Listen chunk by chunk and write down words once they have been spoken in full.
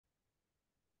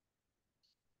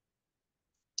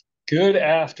Good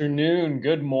afternoon,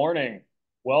 good morning.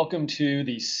 Welcome to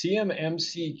the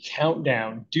CMMC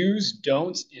Countdown, Do's,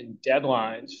 Don'ts, and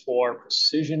Deadlines for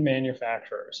Precision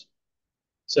Manufacturers.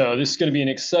 So this is going to be an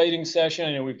exciting session.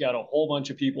 I know we've got a whole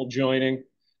bunch of people joining.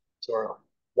 So we're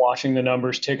watching the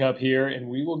numbers tick up here, and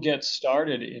we will get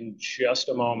started in just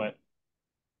a moment.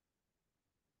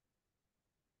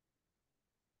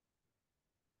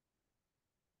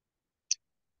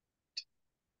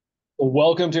 Well,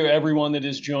 welcome to everyone that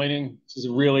is joining. This is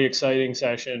a really exciting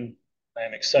session.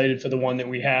 I'm excited for the one that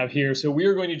we have here. So we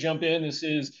are going to jump in. This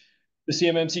is the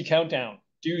CMMC Countdown,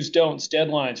 Do's, Don'ts,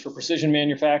 Deadlines for Precision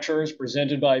Manufacturers,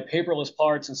 presented by Paperless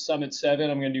Parts and Summit 7.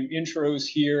 I'm going to do intros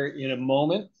here in a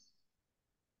moment,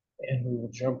 and we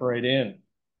will jump right in.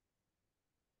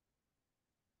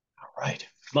 All right.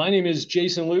 My name is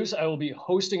Jason Luce. I will be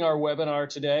hosting our webinar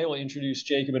today. I'll introduce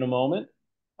Jacob in a moment.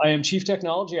 I am Chief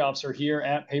Technology Officer here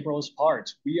at Paperless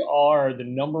Parts. We are the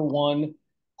 #1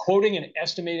 quoting and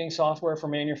estimating software for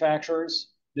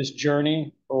manufacturers. This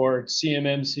journey for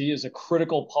CMMC is a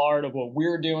critical part of what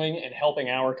we're doing and helping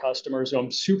our customers. So I'm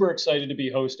super excited to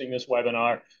be hosting this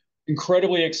webinar.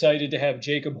 Incredibly excited to have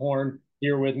Jacob Horn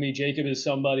here with me. Jacob is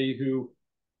somebody who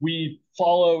we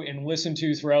follow and listen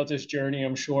to throughout this journey.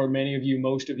 I'm sure many of you,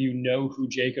 most of you know who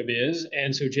Jacob is.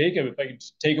 And so, Jacob, if I could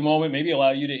take a moment, maybe allow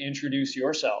you to introduce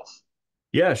yourself.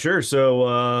 Yeah, sure.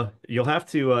 So you'll have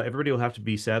to everybody will have to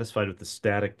be satisfied with the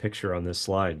static picture on this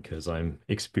slide because I'm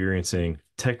experiencing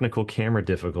technical camera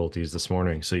difficulties this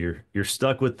morning. So you're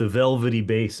stuck with the velvety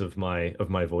bass of my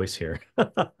voice here.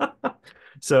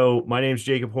 So my name's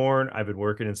Jacob Horn. I've been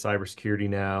working in cybersecurity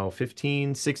now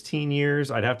 15, 16 years.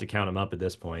 I'd have to count them up at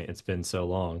this point. It's been so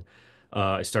long.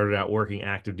 I started out working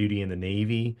active duty in the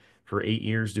Navy for 8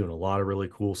 years, doing a lot of really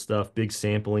cool stuff. Big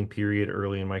sampling period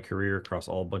early in my career across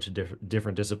all a bunch of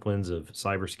different disciplines of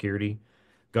cybersecurity.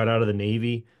 Got out of the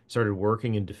Navy, started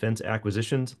working in defense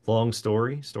acquisitions. Long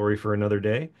story for another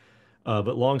day.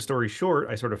 But long story short,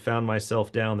 I sort of found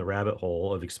myself down the rabbit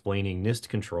hole of explaining NIST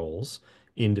controls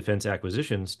in defense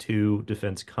acquisitions to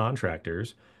defense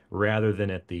contractors rather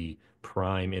than at the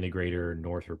prime integrator,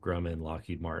 Northrop Grumman,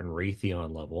 Lockheed Martin,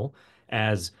 Raytheon level,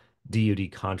 as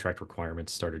DoD contract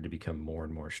requirements started to become more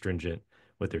and more stringent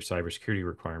with their cybersecurity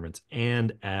requirements,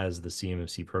 and as the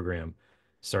CMMC program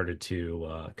started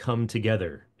to come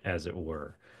together, as it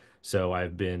were. So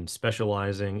I've been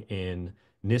specializing in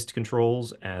NIST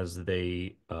controls as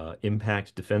they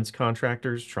impact defense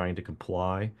contractors trying to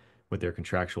comply with their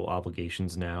contractual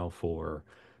obligations now for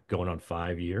going on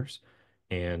 5 years.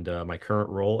 And my current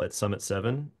role at Summit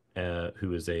 7,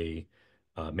 who is a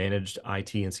managed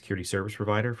IT and security service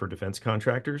provider for defense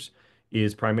contractors,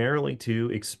 is primarily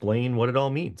to explain what it all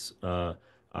means.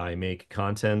 I make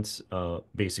content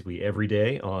basically every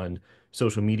day on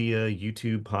social media,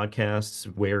 YouTube, podcasts,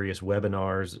 various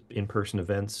webinars, in-person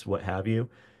events, what have you.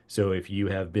 So if you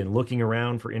have been looking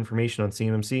around for information on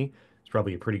CMMC, it's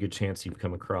probably a pretty good chance you've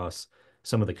come across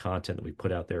some of the content that we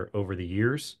put out there over the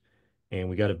years. And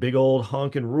we got a big old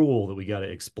honking rule that we got to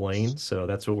explain. So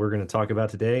that's what we're going to talk about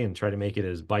today and try to make it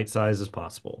as bite-sized as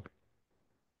possible.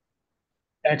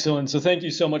 Excellent. So thank you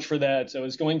so much for that. So I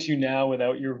was going to now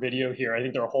without your video here. I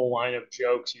think there are a whole line of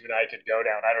jokes you and I could go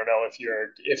down. I don't know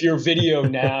if your video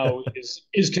now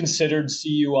is considered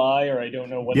CUI, or I don't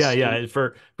know what Yeah, state. yeah.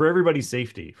 For everybody's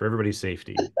safety,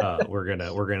 we're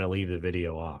gonna leave the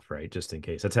video off, right? Just in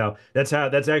case. That's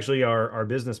actually our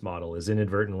business model is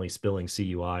inadvertently spilling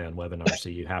CUI on webinars, so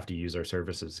you have to use our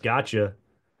services. Gotcha.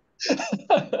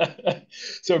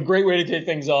 So great way to kick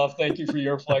things off. Thank you for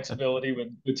your flexibility with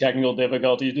the technical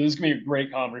difficulties. This is going to be a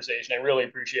great conversation. I really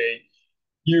appreciate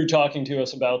you talking to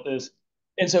us about this.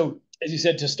 And so, as you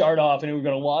said, to start off, and we've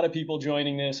got a lot of people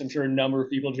joining this. I'm sure a number of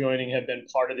people joining have been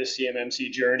part of this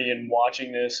CMMC journey and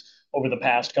watching this over the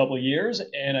past couple of years.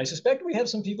 And I suspect we have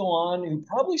some people on who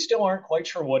probably still aren't quite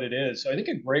sure what it is. So I think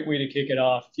a great way to kick it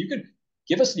off, if you could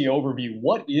give us the overview,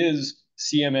 what is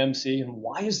CMMC and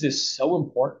why is this so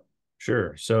important?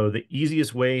 Sure. So the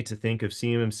easiest way to think of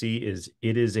CMMC is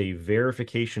it is a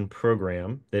verification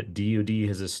program that DoD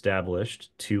has established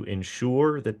to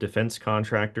ensure that defense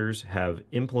contractors have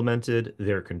implemented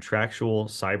their contractual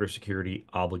cybersecurity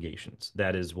obligations.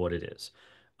 That is what it is.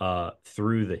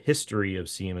 Through the history of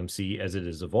CMMC as it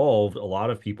has evolved, a lot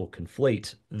of people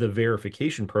conflate the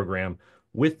verification program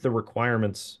with the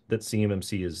requirements that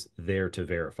CMMC is there to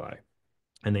verify.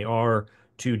 And they are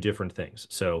two different things.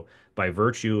 So by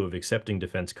virtue of accepting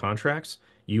defense contracts,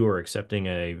 you are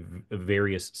accepting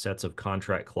various sets of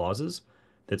contract clauses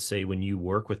that say when you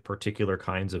work with particular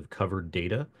kinds of covered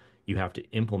data, you have to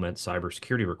implement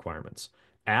cybersecurity requirements.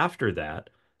 After that,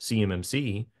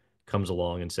 CMMC comes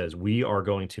along and says, we are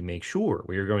going to make sure,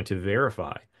 we are going to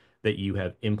verify that you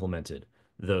have implemented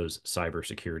those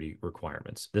cybersecurity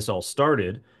requirements. This all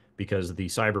started because the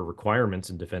cyber requirements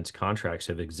in defense contracts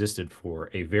have existed for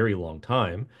a very long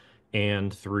time.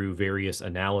 And through various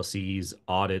analyses,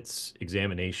 audits,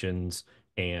 examinations,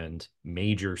 and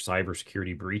major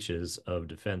cybersecurity breaches of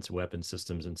defense weapon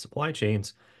systems and supply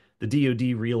chains, the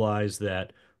DoD realized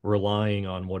that relying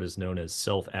on what is known as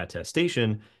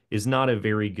self-attestation is not a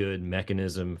very good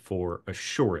mechanism for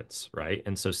assurance, right?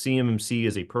 And so CMMC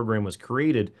as a program was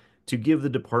created to give the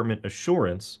department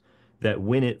assurance that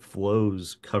when it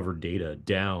flows covered data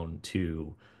down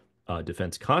to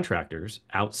defense contractors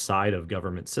outside of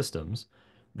government systems,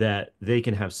 that they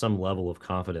can have some level of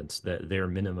confidence that their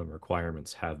minimum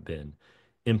requirements have been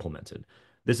implemented.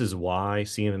 This is why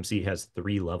CMMC has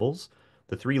three levels.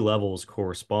 The three levels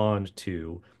correspond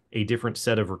to a different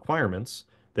set of requirements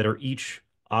that are each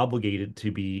obligated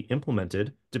to be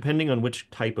implemented depending on which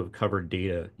type of covered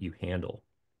data you handle,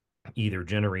 either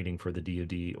generating for the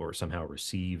DoD or somehow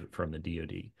receive from the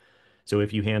DoD. So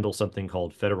if you handle something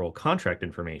called federal contract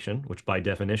information, which by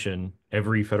definition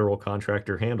every federal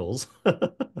contractor handles,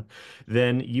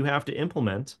 then you have to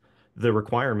implement the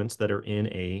requirements that are in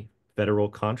a federal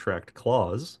contract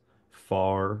clause,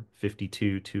 FAR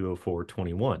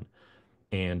 52-204-21.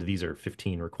 And these are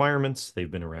 15 requirements.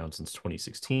 They've been around since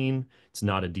 2016. It's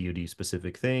not a DoD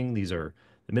specific thing. These are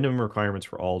the minimum requirements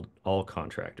for all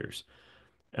contractors.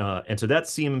 And so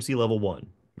that's CMMC level one,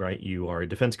 right? You are a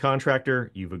defense contractor.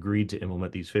 You've agreed to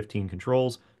implement these 15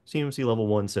 controls. CMMC level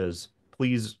one says,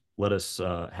 please let us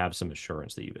have some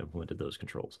assurance that you've implemented those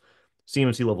controls.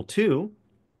 CMMC level two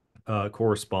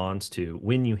corresponds to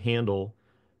when you handle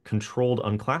controlled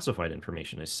unclassified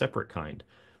information, a separate kind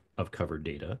of covered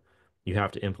data. You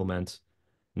have to implement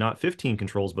not 15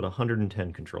 controls, but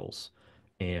 110 controls.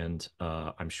 And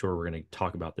I'm sure we're going to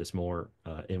talk about this more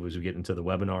as we get into the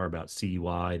webinar about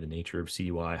CUI, the nature of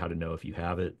CUI, how to know if you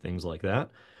have it, things like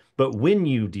that. But when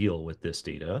you deal with this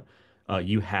data,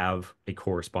 you have a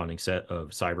corresponding set of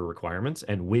cyber requirements.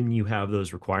 And when you have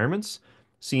those requirements,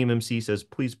 CMMC says,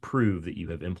 please prove that you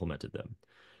have implemented them.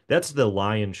 That's the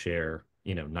lion's share,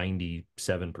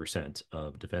 97%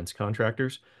 of defense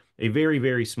contractors. A very,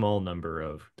 very small number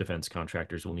of defense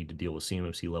contractors will need to deal with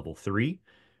CMMC level 3,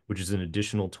 which is an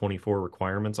additional 24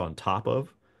 requirements on top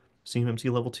of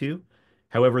CMMC level 2.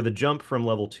 However, the jump from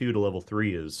level 2 to level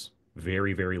 3 is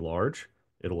very, very large.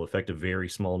 It'll affect a very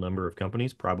small number of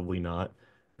companies, probably not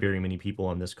very many people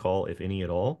on this call, if any at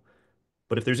all.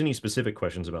 But if there's any specific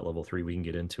questions about level 3, we can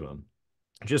get into them.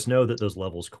 Just know that those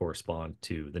levels correspond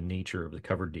to the nature of the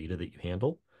covered data that you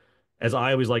handle. As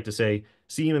I always like to say,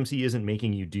 CMMC isn't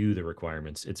making you do the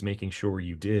requirements, it's making sure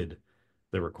you did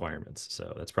the requirements.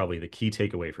 So that's probably the key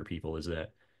takeaway for people, is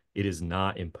that it is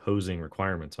not imposing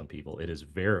requirements on people. It is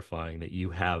verifying that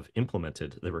you have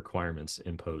implemented the requirements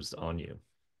imposed on you.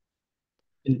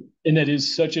 And that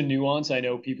is such a nuance I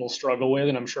know people struggle with,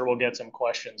 and I'm sure we'll get some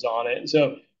questions on it.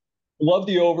 So love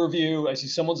the overview. I see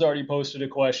someone's already posted a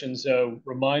question. So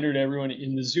reminder to everyone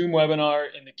in the Zoom webinar,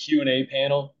 in the Q&A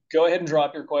panel, go ahead and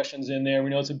drop your questions in there. We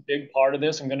know it's a big part of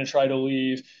this. I'm going to try to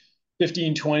leave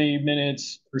 15, 20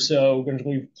 minutes or so. We're going to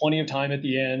leave plenty of time at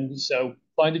the end. So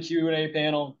find the Q&A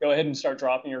panel. Go ahead and start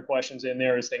dropping your questions in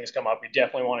there as things come up. We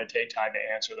definitely want to take time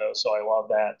to answer those. So I love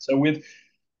that. So with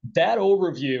that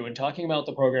overview and talking about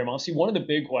the program, obviously one of the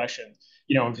big questions,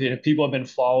 if people have been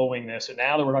following this, and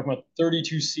now that we're talking about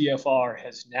 32 CFR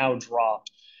has now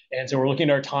dropped. And so we're looking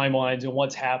at our timelines and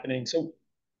what's happening. So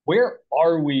where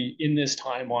are we in this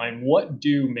timeline? What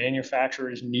do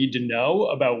manufacturers need to know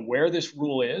about where this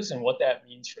rule is and what that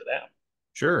means for them?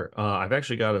 Sure. I've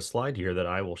actually got a slide here that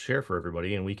I will share for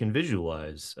everybody, and we can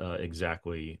visualize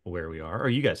exactly where we are. Oh,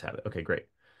 you guys have it. Okay, great.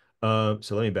 So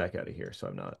let me back out of here so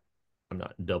I'm not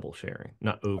double sharing,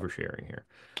 not oversharing here.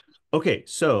 Okay,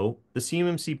 so the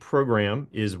CMMC program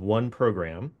is one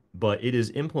program, but it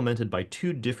is implemented by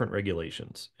two different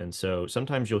regulations. And so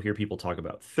sometimes you'll hear people talk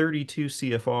about 32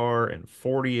 CFR and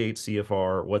 48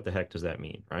 CFR. What the heck does that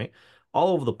mean, right?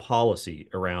 All of the policy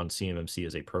around CMMC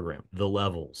as a program, the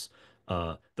levels,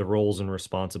 the roles and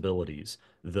responsibilities,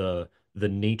 the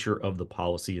nature of the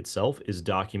policy itself is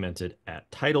documented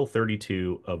at Title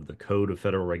 32 of the Code of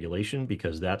Federal Regulation,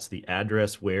 because that's the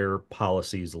address where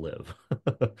policies live.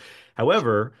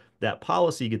 However, that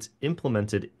policy gets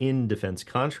implemented in defense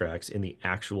contracts in the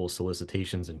actual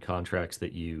solicitations and contracts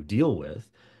that you deal with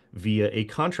via a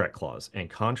contract clause. And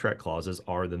contract clauses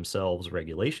are themselves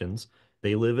regulations.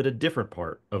 They live at a different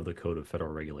part of the Code of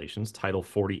Federal Regulations, Title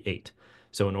 48.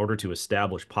 So in order to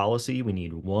establish policy, we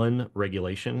need one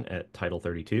regulation at Title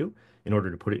 32 In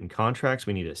order to put it in contracts,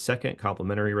 we need a second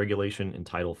complementary regulation in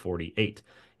Title 48.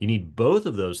 You need both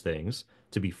of those things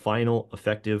to be final,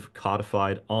 effective,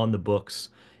 codified on the books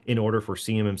in order for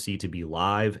CMMC to be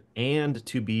live and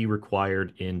to be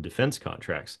required in defense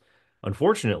contracts.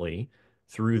 Unfortunately,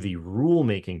 through the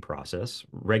rulemaking process,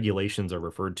 regulations are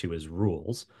referred to as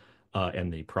rules,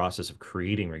 and the process of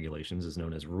creating regulations is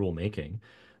known as rulemaking.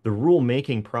 The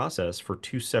rulemaking process for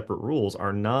two separate rules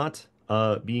are not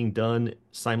being done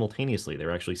simultaneously.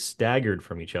 They're actually staggered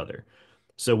from each other.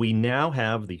 So we now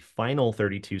have the final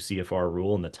 32 CFR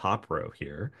rule in the top row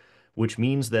here, which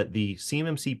means that the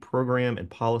CMMC program and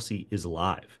policy is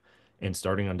live. And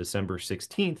starting on December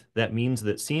 16th, that means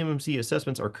that CMMC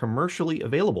assessments are commercially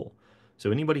available.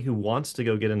 So anybody who wants to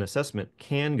go get an assessment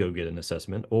can go get an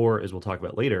assessment, or as we'll talk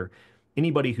about later,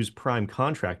 anybody whose prime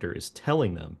contractor is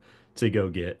telling them to go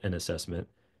get an assessment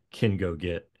can go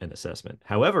get an assessment.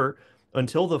 However,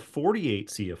 until the 48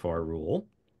 CFR rule,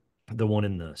 the one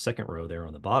in the second row there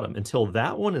on the bottom, until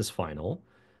that one is final,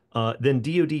 then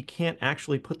DoD can't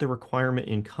actually put the requirement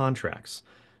in contracts.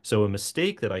 So a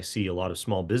mistake that I see a lot of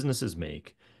small businesses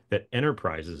make that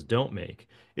enterprises don't make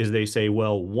is they say,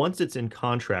 well, once it's in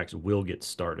contracts, we'll get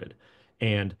started.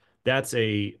 And that's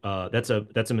a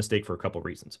mistake for a couple of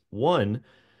reasons. One,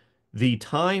 the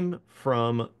time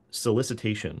from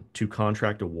solicitation to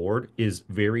contract award is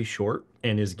very short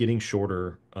and is getting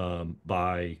shorter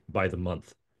by the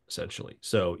month, essentially.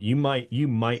 So you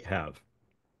might have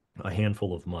a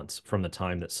handful of months from the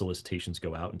time that solicitations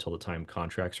go out until the time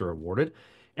contracts are awarded.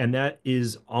 And that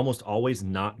is almost always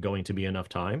not going to be enough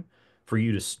time for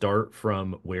you to start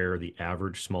from where the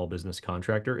average small business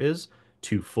contractor is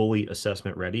to fully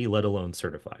assessment ready, let alone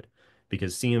certified.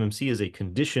 Because CMMC is a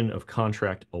condition of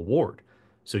contract award.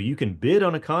 So you can bid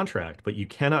on a contract, but you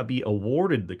cannot be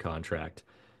awarded the contract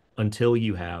until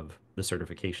you have the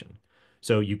certification.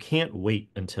 So you can't wait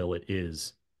until it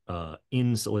is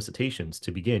in solicitations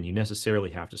to begin. You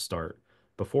necessarily have to start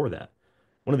before that.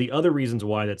 One of the other reasons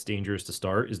why that's dangerous to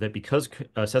start is that because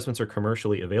assessments are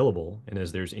commercially available and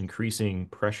as there's increasing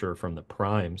pressure from the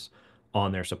primes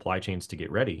on their supply chains to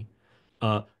get ready,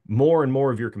 more and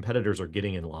more of your competitors are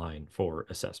getting in line for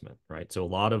assessment, right? So a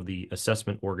lot of the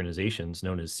assessment organizations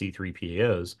known as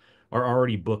C3PAOs are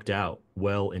already booked out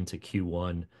well into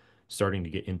Q1, starting to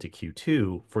get into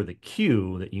Q2 for the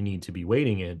queue that you need to be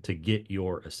waiting in to get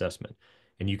your assessment.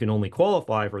 And you can only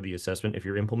qualify for the assessment if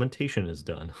your implementation is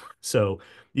done. So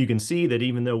you can see that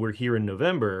even though we're here in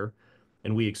November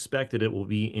and we expect that it will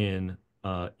be in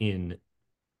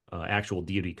actual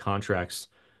DoD contracts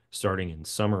starting in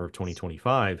summer of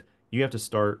 2025, you have to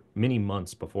start many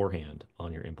months beforehand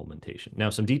on your implementation.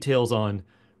 Now, some details on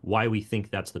why we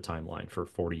think that's the timeline for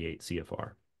 48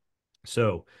 CFR.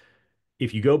 So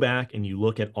if you go back and you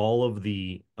look at all of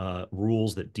the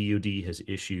rules that DoD has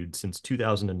issued since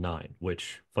 2009,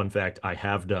 which, fun fact, I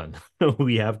have done,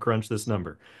 we have crunched this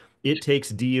number. It takes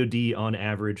DoD on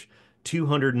average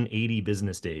 280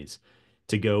 business days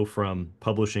to go from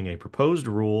publishing a proposed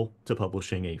rule to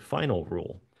publishing a final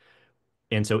rule.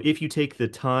 And so if you take the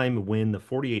time when the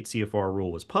 48 CFR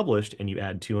rule was published and you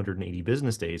add 280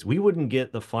 business days, we wouldn't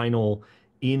get the final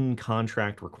in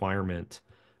contract requirement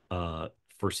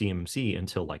for CMMC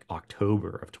until like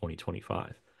October of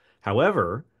 2025.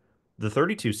 However, the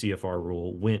 32 CFR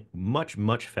rule went much,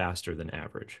 much faster than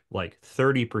average, like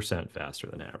 30% faster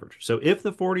than average. So if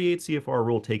the 48 CFR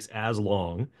rule takes as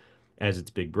long as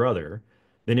its big brother,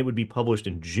 then it would be published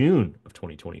in June of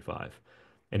 2025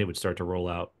 and it would start to roll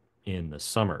out in the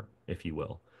summer, if you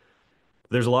will.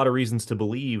 There's a lot of reasons to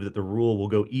believe that the rule will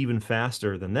go even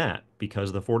faster than that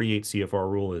because the 48 CFR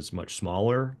rule is much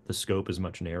smaller, the scope is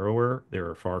much narrower, there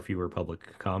are far fewer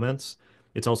public comments.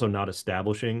 It's also not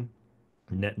establishing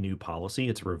net new policy,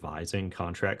 it's revising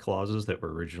contract clauses that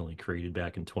were originally created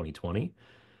back in 2020.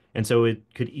 And so it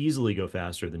could easily go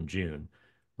faster than June.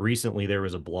 Recently, there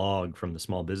was a blog from the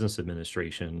Small Business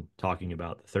Administration talking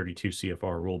about the 32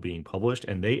 CFR rule being published,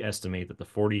 and they estimate that the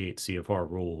 48 CFR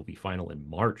rule will be final in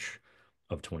March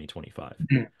of 2025.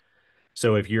 Mhm.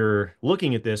 So if you're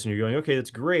looking at this and you're going, okay, that's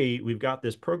great, we've got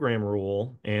this program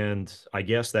rule, and I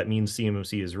guess that means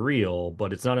CMMC is real,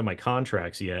 but it's not in my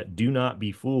contracts yet. Do not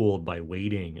be fooled by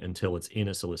waiting until it's in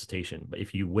a solicitation. But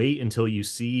if you wait until you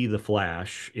see the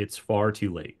flash, it's far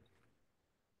too late.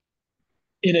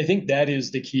 And I think that is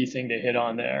the key thing to hit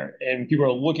on there. And people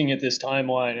are looking at this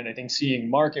timeline and I think seeing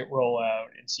market rollout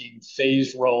and seeing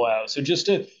phased rollout. So just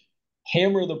to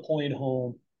hammer the point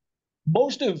home,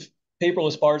 most of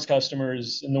paperless parts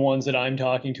customers and the ones that I'm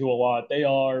talking to a lot, they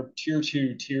are tier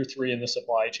two, tier three in the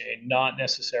supply chain, not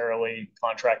necessarily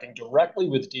contracting directly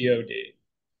with DoD.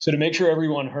 So to make sure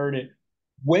everyone heard it,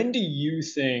 When do you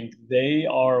think they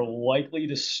are likely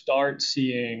to start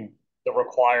seeing the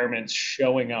requirements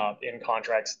showing up in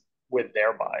contracts with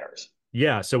their buyers?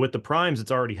 Yeah, so with the primes,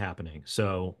 it's already happening.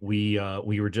 So we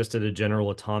were just at a General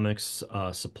Atomics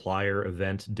supplier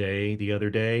event day the other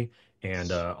day,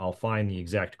 and I'll find the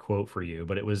exact quote for you,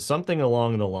 but it was something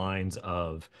along the lines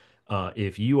of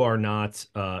if you are not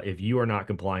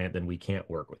compliant, then we can't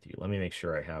work with you. Let me make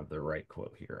sure I have the right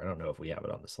quote here. I don't know if we have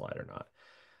it on the slide or not.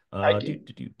 I Do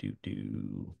do. do do do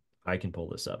do. I can pull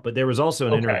this up. But there was also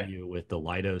an Okay. interview with the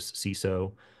Leidos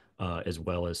CISO, as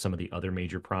well as some of the other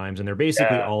major primes, and they're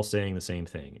basically Yeah. all saying the same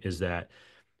thing: is that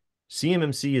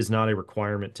CMMC is not a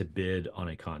requirement to bid on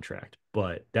a contract,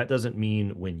 but that doesn't mean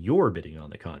when you're bidding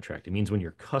on the contract. It means when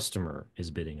your customer is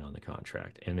bidding on the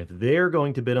contract. And if they're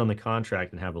going to bid on the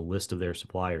contract and have a list of their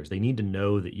suppliers, they need to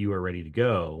know that you are ready to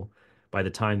go by the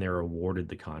time they're awarded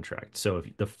the contract. So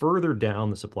if the further down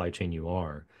the supply chain you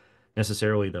are,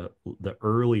 necessarily the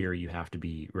earlier you have to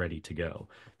be ready to go.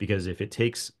 Because if it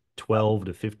takes 12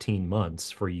 to 15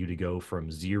 months for you to go from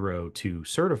zero to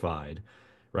certified,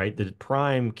 right? The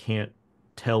prime can't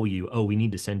tell you, oh, we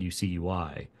need to send you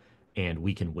CUI and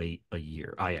we can wait a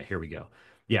year. Ah, yeah, here we go.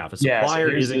 Yeah, if a Yeah. So supplier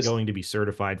here's isn't this. going to be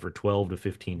certified for 12 to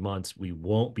 15 months, we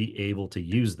won't be able to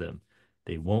use them.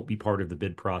 They won't be part of the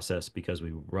bid process because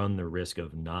we run the risk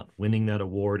of not winning that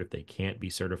award if they can't be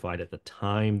certified at the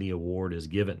time the award is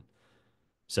given.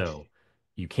 So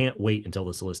you can't wait until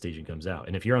the solicitation comes out.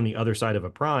 And if you're on the other side of a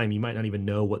prime, you might not even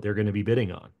know what they're going to be bidding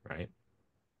on, right?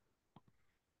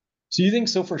 So you think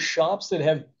so for shops that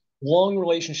have long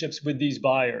relationships with these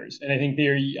buyers, and I think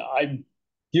I'm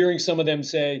hearing some of them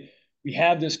say, we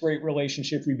have this great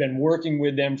relationship, we've been working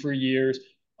with them for years.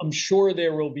 I'm sure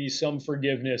there will be some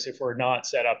forgiveness if we're not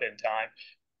set up in time.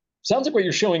 Sounds like what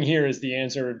you're showing here is the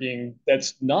answer being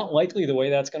that's not likely the way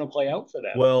that's going to play out for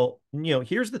them. Well,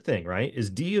 here's the thing, right? Is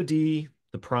DoD,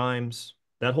 the primes,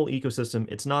 that whole ecosystem,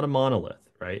 it's not a monolith,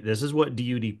 right? This is what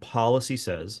DoD policy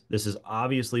says. This has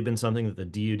obviously been something that the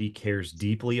DoD cares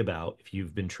deeply about if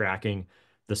you've been tracking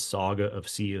the saga of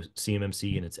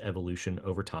CMMC and its evolution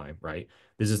over time, right?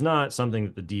 This is not something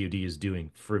that the DoD is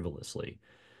doing frivolously.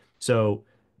 So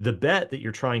the bet that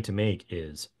you're trying to make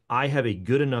is I have a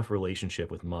good enough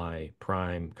relationship with my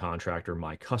prime contractor,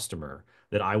 my customer,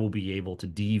 that I will be able to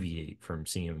deviate from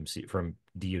CMC, from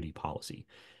DoD policy.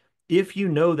 If you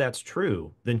know that's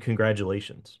true, then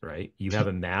congratulations, right? You have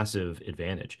a massive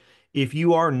advantage. If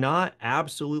you are not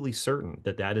absolutely certain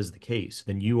that that is the case,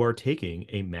 then you are taking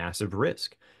a massive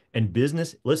risk. And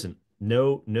business, listen,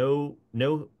 no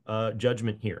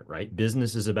judgment here, right?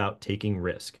 Business is about taking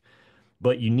risk.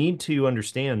 But you need to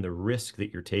understand the risk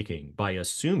that you're taking by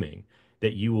assuming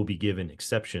that you will be given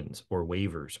exceptions or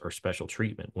waivers or special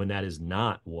treatment when that is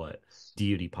not what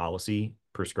DoD policy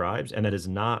prescribes, and that is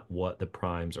not what the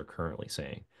primes are currently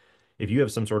saying. If you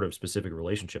have some sort of specific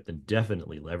relationship, then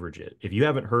definitely leverage it. If you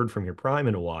haven't heard from your prime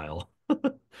in a while,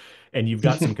 and you've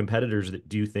got some competitors that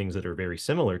do things that are very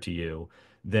similar to you,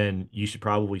 then you should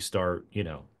probably start,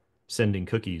 sending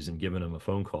cookies and giving them a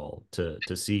phone call to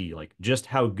see like just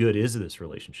how good is this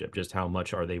relationship, just how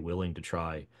much are they willing to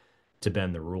try to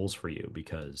bend the rules for you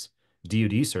because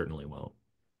DoD certainly won't.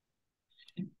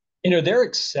 Are there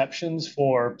exceptions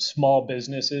for small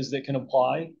businesses that can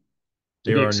apply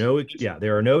to the There are extent? no, yeah,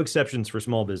 there are no exceptions for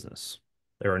small business.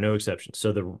 There are no exceptions.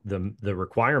 So the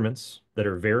requirements that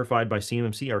are verified by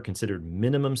CMMC are considered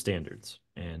minimum standards.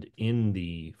 And in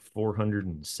the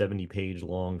 470-page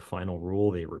long final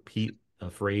rule, they repeat a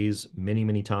phrase many,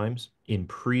 many times. In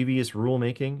previous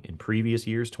rulemaking, in previous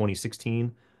years,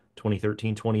 2016,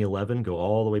 2013, 2011, go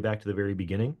all the way back to the very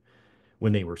beginning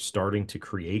when they were starting to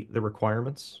create the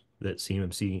requirements that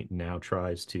CMMC now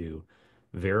tries to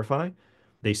verify,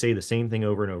 they say the same thing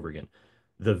over and over again.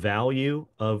 The value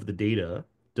of the data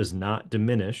does not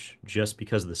diminish just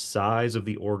because the size of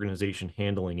the organization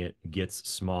handling it gets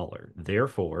smaller.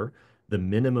 Therefore, the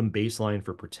minimum baseline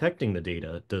for protecting the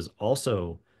data does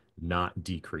also not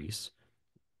decrease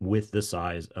with the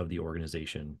size of the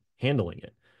organization handling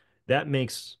it. That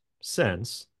makes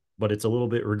sense, but it's a little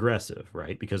bit regressive,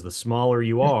 right? Because the smaller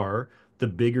you are, the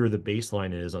bigger the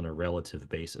baseline is on a relative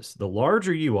basis. The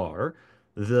larger you are,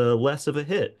 the less of a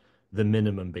hit the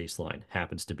minimum baseline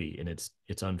happens to be, and it's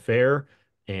unfair,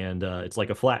 and it's like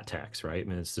a flat tax, right? I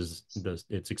mean,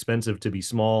 it's expensive to be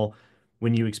small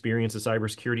when you experience a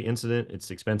cybersecurity incident.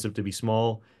 It's expensive to be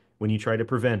small when you try to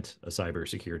prevent a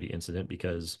cybersecurity incident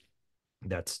because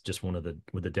that's just one of the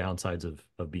downsides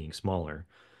of being smaller.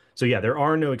 So yeah, there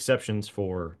are no exceptions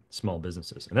for small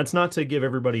businesses. And that's not to give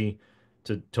everybody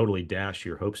to totally dash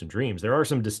your hopes and dreams. There are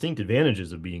some distinct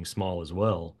advantages of being small as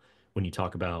well when you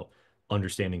talk about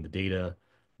understanding the data,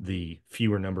 the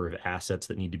fewer number of assets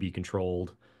that need to be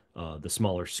controlled, the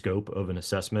smaller scope of an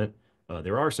assessment.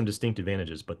 There are some distinct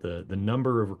advantages, but the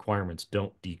number of requirements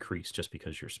don't decrease just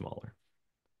because you're smaller.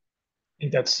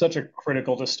 Think that's such a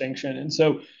critical distinction. And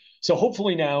so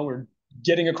hopefully now we're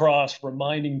getting across,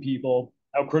 reminding people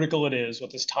how critical it is,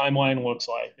 what this timeline looks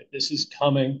like, that this is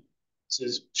coming, this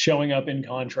is showing up in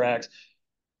contracts.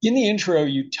 In the intro,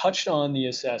 you touched on the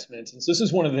assessments. And so this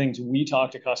is one of the things we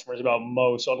talk to customers about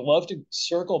most. So I'd love to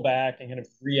circle back and kind of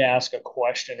re-ask a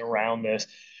question around this,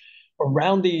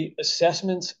 around the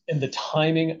assessments and the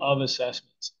timing of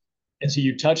assessments. And so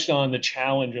you touched on the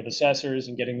challenge of assessors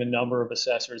and getting the number of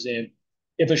assessors in.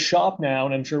 If a shop now,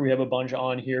 and I'm sure we have a bunch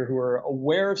on here who are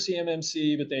aware of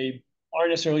CMMC, but they aren't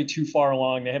necessarily too far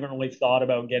along, they haven't really thought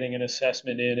about getting an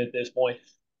assessment in at this point.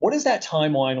 What does that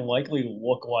timeline likely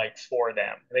look like for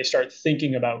them? They start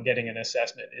thinking about getting an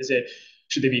assessment. Is it,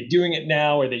 should they be doing it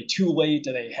now? Are they too late?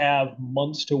 Do they have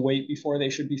months to wait before they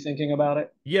should be thinking about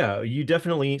it? Yeah, you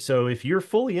definitely. So if you're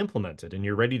fully implemented and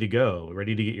you're ready to go,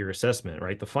 ready to get your assessment,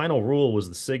 right? The final rule was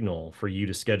the signal for you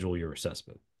to schedule your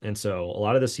assessment. And so a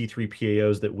lot of the C3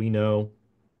 PAOs that we know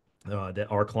that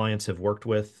our clients have worked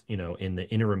with, in the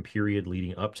interim period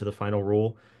leading up to the final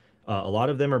rule, a lot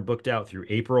of them are booked out through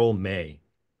April, May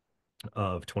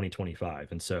of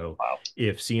 2025. And so Wow.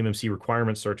 if CMMC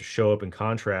requirements start to show up in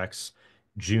contracts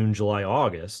June, July,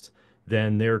 August,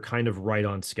 then they're kind of right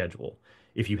on schedule.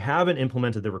 If you haven't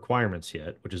implemented the requirements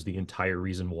yet, which is the entire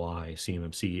reason why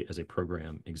CMMC as a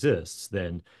program exists,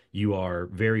 then you are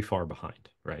very far behind,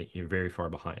 right? You're very far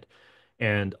behind.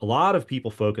 And a lot of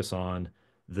people focus on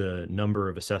the number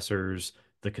of assessors,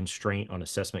 the constraint on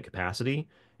assessment capacity.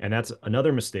 And that's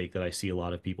another mistake that I see a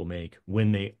lot of people make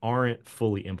when they aren't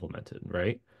fully implemented,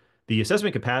 right? The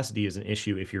assessment capacity is an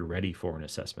issue if you're ready for an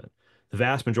assessment. The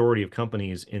vast majority of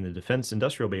companies in the defense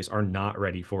industrial base are not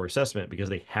ready for assessment because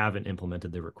they haven't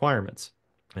implemented the requirements.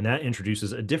 And that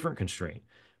introduces a different constraint,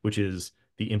 which is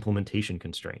the implementation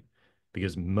constraint,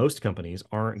 because most companies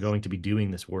aren't going to be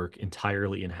doing this work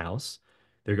entirely in-house.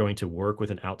 They're going to work with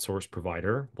an outsourced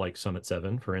provider like Summit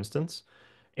 7, for instance.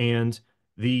 And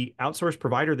the outsourced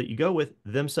provider that you go with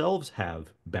themselves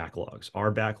have backlogs.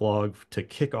 Our backlog to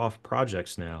kick off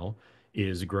projects now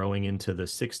is growing into the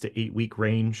 6 to 8 week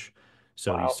range.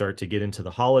 So you Wow. start to get into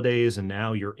the holidays, and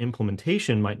now your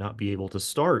implementation might not be able to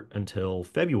start until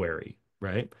February,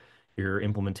 right? Your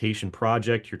implementation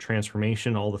project, your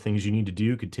transformation, all the things you need to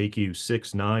do could take you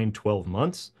 6, 9, 12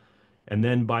 months. And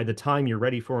then by the time you're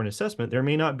ready for an assessment, there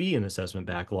may not be an assessment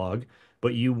backlog,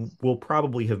 but you will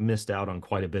probably have missed out on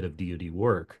quite a bit of DoD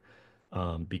work,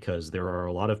 because there are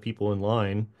a lot of people in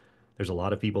line. There's a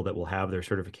lot of people that will have their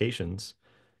certifications.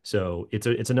 So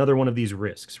it's another one of these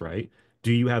risks, right?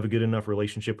 Do you have a good enough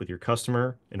relationship with your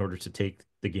customer in order to take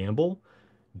the gamble?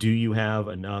 Do you have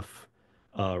enough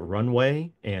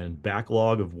runway and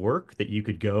backlog of work that you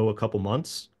could go a couple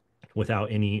months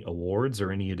without any awards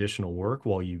or any additional work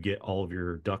while you get all of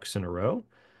your ducks in a row?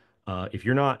 If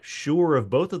you're not sure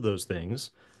of both of those things,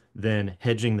 then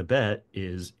hedging the bet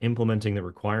is implementing the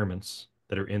requirements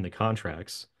that are in the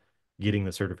contracts, getting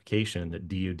the certification that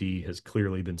DoD has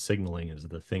clearly been signaling is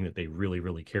the thing that they really,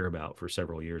 really care about for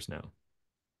several years now.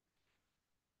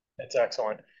 That's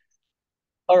excellent.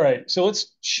 All right, so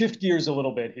let's shift gears a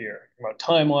little bit here. Talking about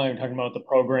timeline, talking about the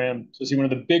program. So see, one of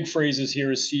the big phrases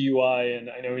here is CUI, and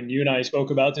I know when you and I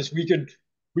spoke about this, we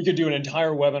could do an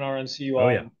entire webinar on Oh,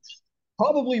 CUI, yeah. and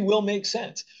probably will make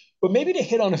sense. But maybe to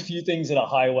hit on a few things at a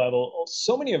high level,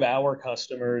 so many of our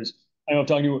customers, I know I'm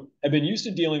talking to you, have been used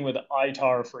to dealing with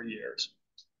ITAR for years.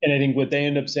 And I think what they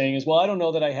end up saying is, well, I don't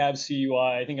know that I have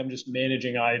CUI. I think I'm just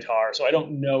managing ITAR. So I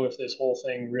don't know if this whole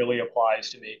thing really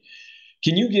applies to me.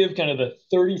 Can you give kind of the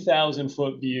 30,000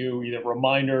 foot view, either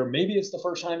reminder, maybe it's the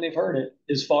first time they've heard it,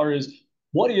 as far as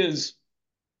what is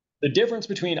the difference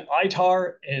between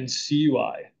ITAR and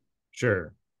CUI?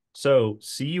 Sure. So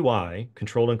CUI,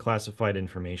 controlled and classified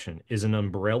information, is an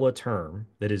umbrella term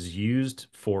that is used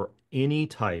for any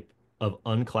type of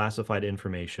unclassified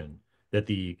information that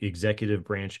the executive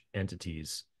branch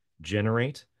entities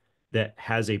generate that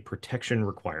has a protection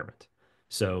requirement.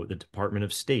 So the Department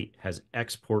of State has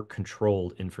export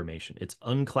controlled information. It's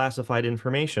unclassified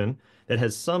information that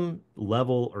has some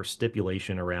level or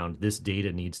stipulation around this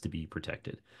data needs to be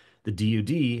protected. The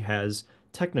DoD has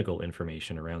technical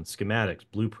information around schematics,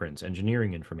 blueprints,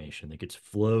 engineering information that gets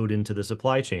flowed into the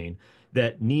supply chain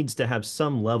that needs to have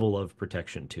some level of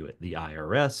protection to it. The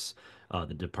IRS,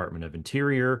 the Department of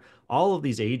Interior. All of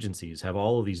these agencies have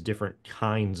all of these different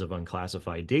kinds of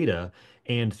unclassified data,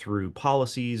 and through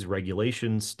policies,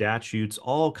 regulations, statutes,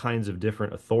 all kinds of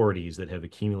different authorities that have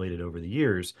accumulated over the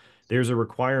years, there's a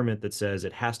requirement that says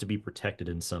it has to be protected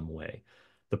in some way.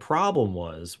 The problem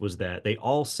was that they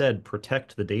all said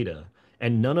protect the data,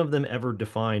 and none of them ever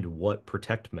defined what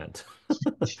protect meant.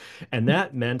 And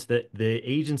that meant that the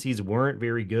agencies weren't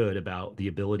very good about the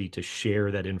ability to share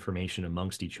that information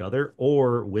amongst each other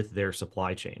or with their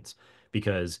supply chains,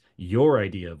 because your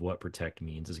idea of what protect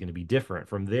means is going to be different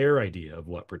from their idea of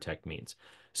what protect means.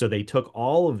 So they took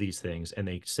all of these things and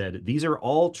they said these are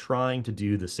all trying to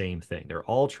do the same thing. They're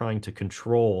all trying to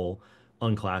control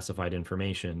unclassified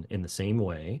information in the same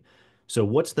way. So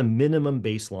what's the minimum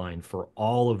baseline for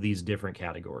all of these different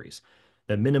categories?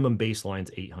 The minimum baseline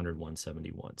is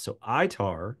 800/171. So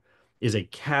ITAR is a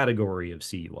category of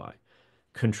CUI.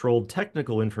 Controlled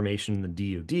technical information in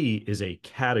the DoD is a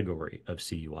category of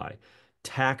CUI.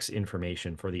 Tax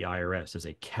information for the IRS is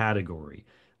a category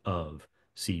of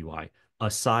CUI.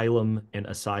 Asylum and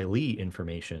asylee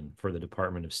information for the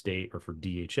Department of State or for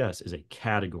DHS is a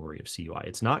category of CUI.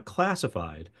 It's not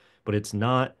classified, but it's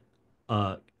not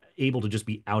uh, able to just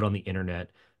be out on the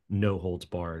internet, no holds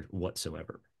barred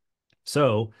whatsoever.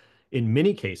 So, in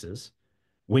many cases,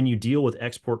 when you deal with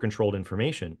export controlled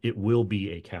information, it will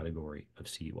be a category of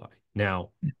CUI. Now,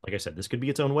 like I said, this could be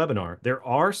its own webinar. There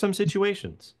are some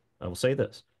situations, I will say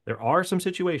this, there are some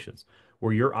situations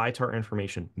where your ITAR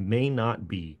information may not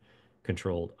be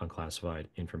controlled unclassified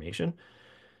information.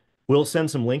 We'll send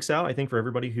some links out, I think, for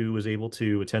everybody who was able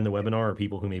to attend the webinar or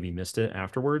people who maybe missed it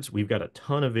afterwards. We've got a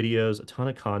ton of videos, a ton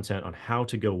of content on how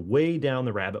to go way down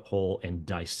the rabbit hole and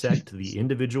dissect the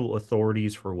individual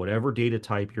authorities for whatever data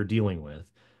type you're dealing with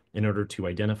in order to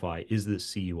identify, is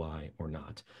this CUI or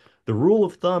not? The rule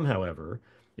of thumb, however,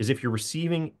 is if you're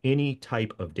receiving any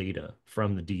type of data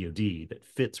from the DoD that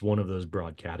fits one of those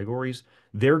broad categories,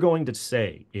 they're going to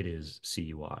say it is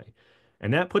CUI.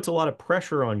 And that puts a lot of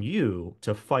pressure on you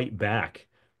to fight back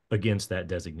against that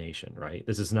designation, right?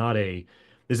 This is not a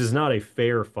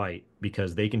fair fight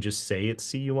because they can just say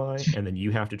it's CUI and then you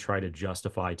have to try to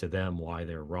justify to them why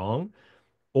they're wrong.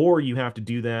 Or you have to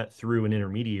do that through an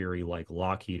intermediary like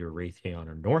Lockheed or Raytheon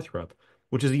or Northrop,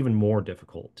 which is even more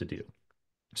difficult to do.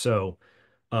 So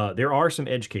there are some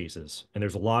edge cases, and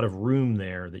there's a lot of room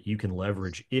there that you can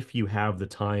leverage if you have the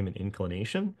time and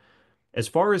inclination. As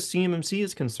far as CMMC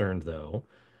is concerned, though,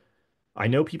 I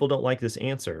know people don't like this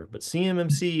answer, but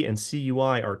CMMC and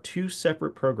CUI are two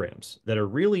separate programs that are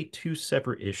really two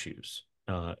separate issues.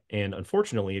 And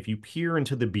unfortunately, if you peer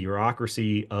into the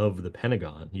bureaucracy of the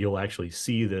Pentagon, you'll actually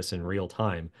see this in real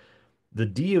time. The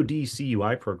DoD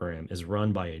CUI program is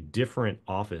run by a different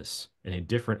office and a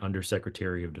different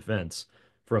Undersecretary of Defense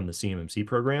from the CMMC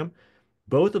program.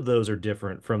 Both of those are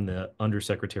different from the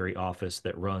undersecretary office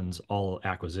that runs all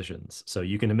acquisitions. So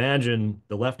you can imagine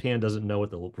the left hand doesn't know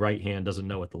what the right hand doesn't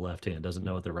know what the left hand doesn't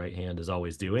know what the right hand is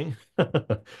always doing.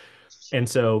 And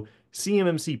so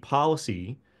CMMC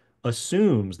policy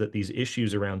assumes that these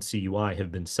issues around CUI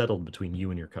have been settled between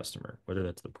you and your customer, whether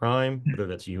that's the prime, whether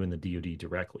that's you and the DoD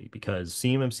directly, because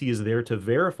CMMC is there to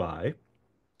verify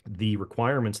the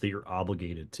requirements that you're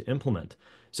obligated to implement.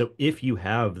 So if you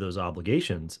have those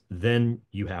obligations, then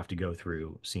you have to go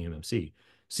through CMMC.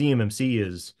 CMMC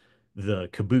is the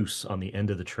caboose on the end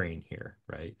of the train here,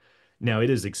 right? Now, it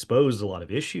has exposed a lot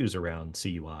of issues around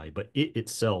CUI, but it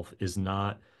itself is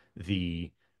not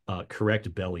the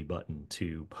correct belly button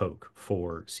to poke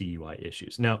for CUI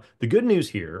issues. Now, the good news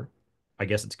here, I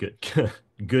guess it's good.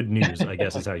 Good news, I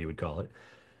guess is how you would call it.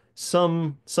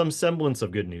 Some semblance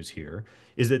of good news here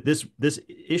is that this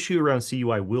issue around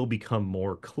CUI will become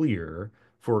more clear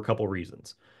for a couple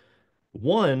reasons.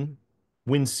 One,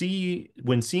 when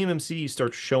CMMC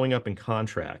starts showing up in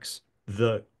contracts,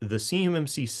 the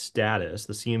CMMC status,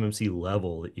 the CMMC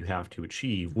level that you have to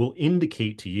achieve will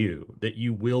indicate to you that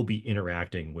you will be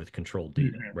interacting with controlled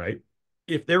data, Mhm. right?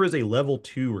 If there is a level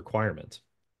 2 requirement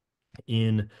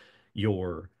in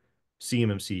your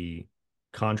CMMC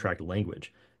contract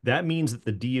language, that means that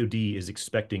the DoD is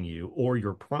expecting you, or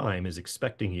your prime is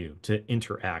expecting you to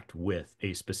interact with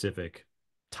a specific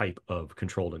type of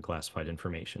controlled and classified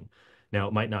information. Now,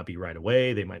 it might not be right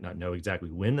away. They might not know exactly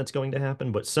when that's going to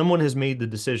happen, but someone has made the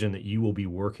decision that you will be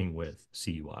working with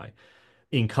CUI.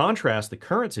 In contrast, the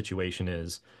current situation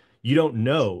is you don't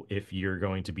know if you're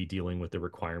going to be dealing with the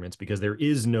requirements because there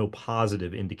is no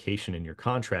positive indication in your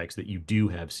contracts that you do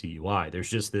have CUI. There's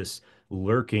just this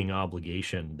lurking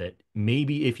obligation that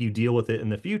maybe if you deal with it in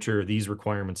the future, these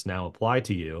requirements now apply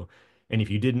to you. And if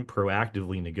you didn't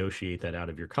proactively negotiate that out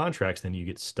of your contracts, then you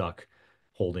get stuck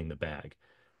holding the bag.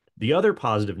 The other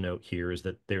positive note here is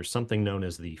that there's something known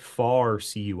as the FAR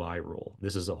CUI rule.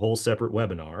 This is a whole separate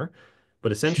webinar,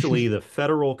 but essentially the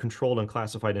Federal Controlled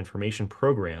Unclassified Information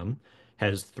Program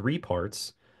has three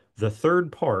parts. The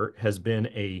third part has been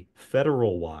a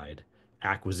federal-wide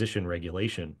acquisition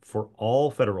regulation for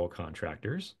all federal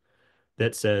contractors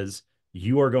that says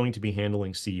you are going to be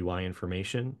handling CUI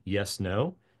information. Yes,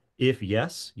 no. If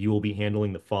yes, you will be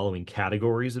handling the following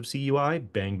categories of CUI,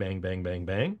 bang, bang, bang, bang,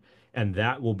 bang. And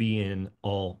that will be in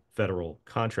all federal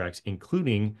contracts,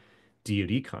 including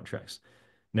DoD contracts.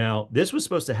 Now, this was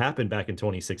supposed to happen back in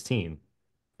 2016.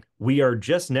 We are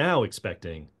just now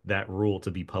expecting that rule to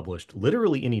be published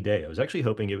literally any day. I was actually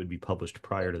hoping it would be published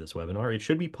prior to this webinar. It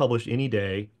should be published any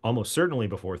day, almost certainly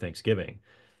before Thanksgiving.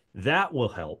 That will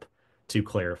help to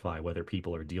clarify whether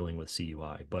people are dealing with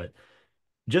CUI. But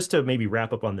just to maybe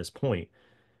wrap up on this point,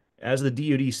 as the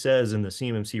DoD says in the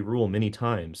CMMC rule many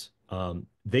times,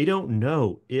 they don't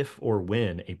know if or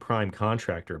when a prime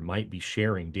contractor might be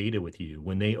sharing data with you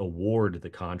when they award the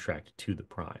contract to the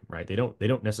prime, right? They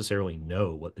don't necessarily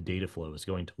know what the data flow is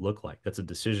going to look like. That's a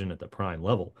decision at the prime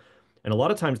level. And a lot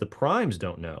of times the primes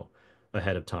don't know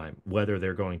ahead of time whether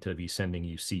they're going to be sending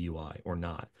you CUI or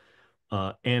not.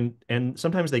 And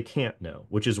sometimes they can't know,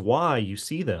 which is why you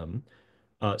see them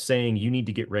saying you need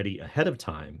to get ready ahead of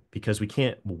time because we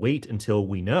can't wait until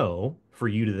we know for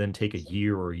you to then take a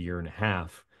year or a year and a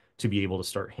half to be able to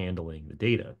start handling the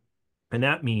data. And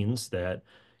that means that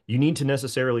you need to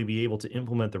necessarily be able to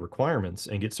implement the requirements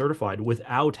and get certified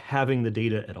without having the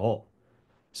data at all.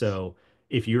 So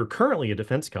if you're currently a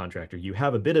defense contractor, you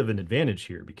have a bit of an advantage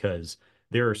here because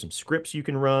there are some scripts you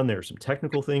can run, there are some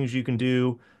technical things you can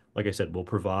do. Like I said, we'll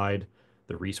provide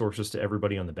the resources to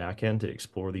everybody on the back end to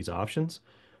explore these options.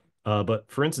 But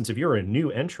for instance, if you're a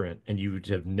new entrant and you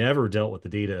have never dealt with the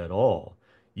data at all,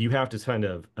 you have to kind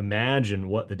of imagine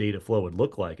what the data flow would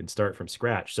look like and start from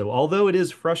scratch. So although it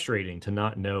is frustrating to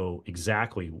not know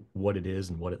exactly what it is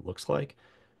and what it looks like,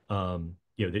 that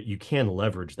you can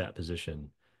leverage that position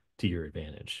to your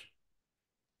advantage.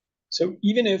 So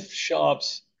even if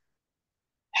shops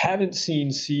haven't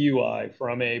seen CUI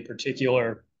from a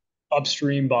particular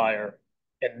upstream buyer,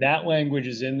 and that language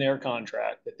is in their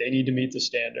contract that they need to meet the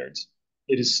standards,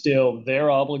 it is still their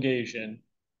obligation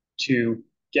to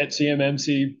get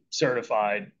CMMC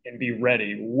certified and be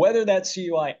ready, whether that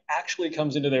CUI actually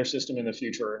comes into their system in the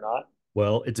future or not.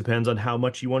 Well, it depends on how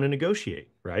much you want to negotiate,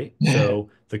 right? So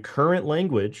the current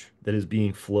language that is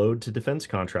being flowed to defense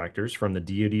contractors from the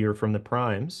DoD or from the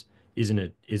primes is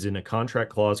in a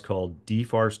contract clause called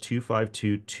DFARS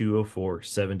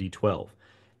 252-204-7012.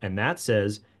 And that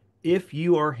says if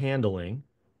you are handling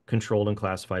controlled and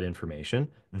classified information,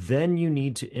 then you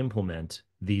need to implement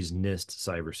these NIST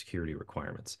cybersecurity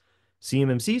requirements.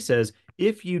 CMMC says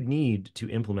if you need to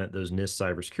implement those NIST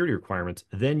cybersecurity requirements,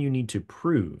 then you need to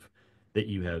prove that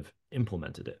you have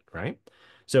implemented it, right?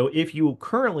 So if you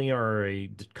currently are a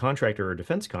contractor or a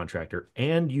defense contractor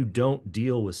and you don't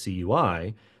deal with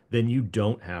CUI, then you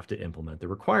don't have to implement the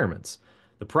requirements.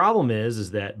 The problem is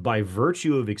that by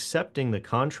virtue of accepting the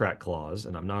contract clause,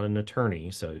 and I'm not an attorney,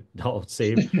 so I'll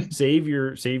save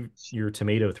your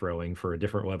tomato throwing for a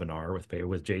different webinar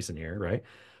with Jason here, right?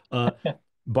 Uh,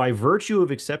 by virtue of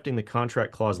accepting the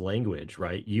contract clause language,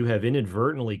 right, you have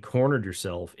inadvertently cornered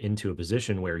yourself into a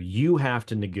position where you have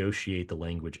to negotiate the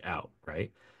language out,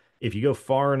 right? If you go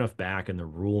far enough back in the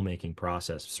rulemaking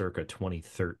process, circa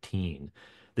 2013,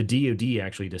 the DoD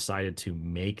actually decided to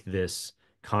make this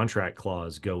contract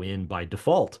clause go in by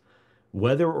default,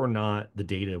 whether or not the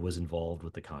data was involved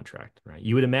with the contract, right?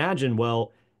 You would imagine,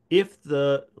 well,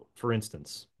 for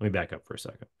instance, let me back up for a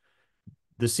second.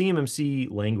 The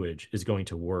CMMC language is going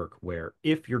to work where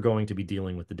if you're going to be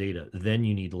dealing with the data, then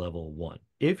you need level 1.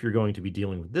 If you're going to be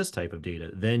dealing with this type of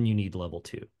data, then you need level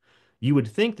 2. You would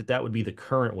think that that would be the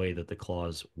current way that the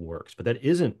clause works, but that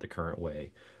isn't the current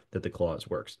way that the clause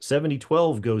works.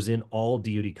 7012 goes in all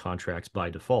DoD contracts by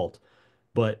default,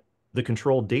 but the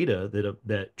controlled data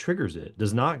that triggers it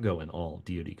does not go in all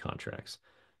DoD contracts.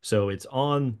 So it's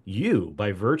on you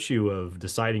by virtue of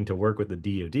deciding to work with the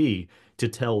DoD to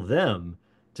tell them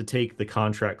to take the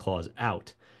contract clause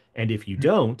out. And if you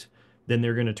don't, then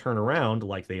they're going to turn around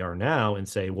like they are now and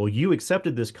say, well, you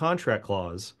accepted this contract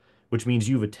clause, which means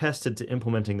you've attested to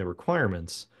implementing the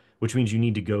requirements, which means you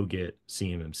need to go get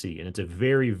CMMC. And it's a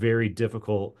very, very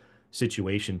difficult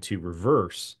situation to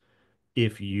reverse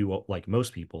if you, like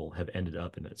most people, have ended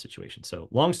up in that situation. So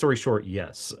long story short,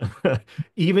 yes.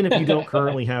 Even if you don't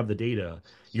currently have the data,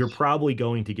 you're probably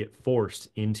going to get forced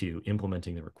into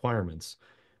implementing the requirements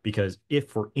because if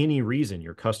for any reason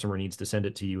your customer needs to send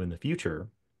it to you in the future,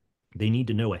 they need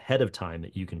to know ahead of time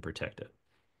that you can protect it.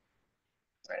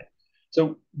 Right.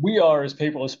 So we are, as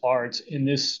Paperless Parts, in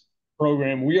this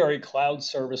program, we are a cloud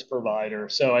service provider.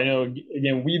 So I know,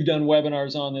 again, we've done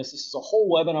webinars on this. This is a whole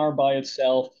webinar by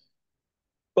itself.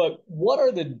 But what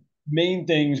are the main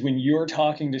things when you're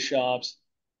talking to shops?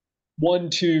 One,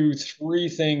 two, three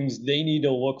things they need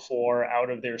to look for out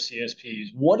of their CSPs.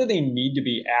 What do they need to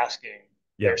be asking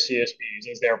Yeah, their CSPs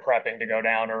as they're prepping to go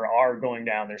down or are going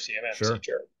down their CMMC sure.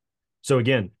 journey? So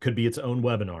again, could be its own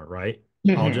webinar, right?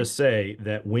 I'll Mhm. just say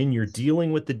that when you're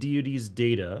dealing with the DoD's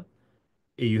data,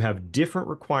 you have different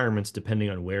requirements depending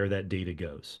on where that data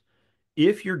goes.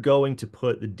 If you're going to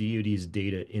put the DoD's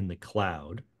data in the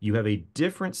cloud, you have a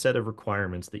different set of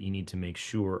requirements that you need to make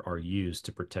sure are used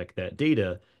to protect that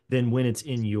data than when it's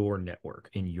in your network,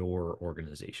 in your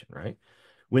organization, right?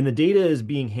 When the data is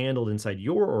being handled inside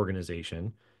your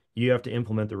organization, you have to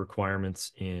implement the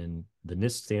requirements in the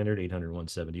NIST standard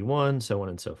 800-171, so on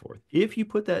and so forth. If you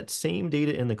put that same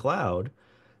data in the cloud,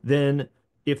 then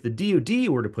if the DoD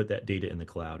were to put that data in the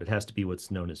cloud, it has to be what's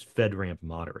known as FedRAMP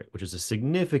moderate, which is a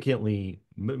significantly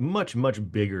much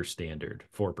bigger standard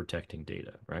for protecting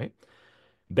data, right?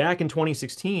 Back in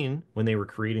 2016, when they were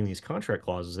creating these contract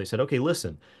clauses, they said, okay,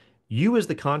 listen, you as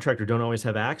the contractor don't always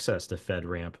have access to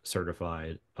FedRAMP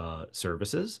certified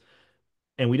services,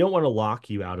 and we don't want to lock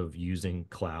you out of using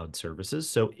cloud services.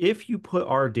 So if you put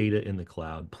our data in the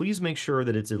cloud, please make sure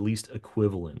that it's at least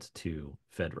equivalent to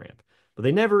FedRAMP. But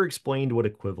they never explained what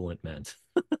equivalent meant.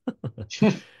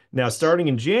 Now, starting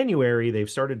in January, they've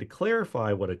started to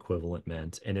clarify what equivalent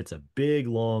meant, and it's a big,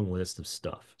 long list of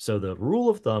stuff. So the rule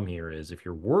of thumb here is if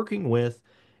you're working with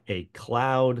a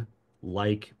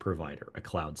cloud-like provider, a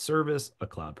cloud service, a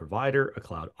cloud provider, a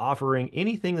cloud offering,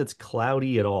 anything that's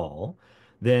cloudy at all,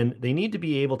 then they need to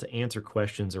be able to answer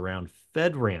questions around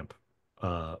FedRAMP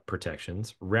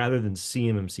protections rather than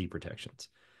CMMC protections,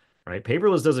 right?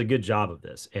 Paperless does a good job of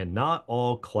this, and not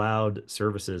all cloud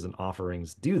services and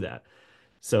offerings do that.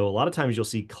 So a lot of times you'll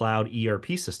see cloud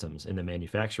ERP systems in the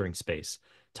manufacturing space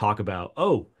talk about,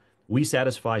 oh, we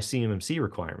satisfy CMMC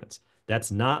requirements.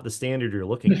 That's not the standard you're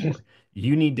looking for.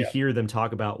 You need to Yeah. hear them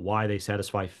talk about why they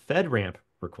satisfy FedRAMP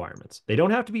requirements. They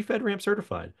don't have to be FedRAMP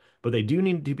certified, but they do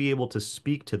need to be able to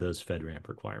speak to those FedRAMP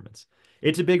requirements.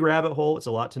 It's a big rabbit hole. It's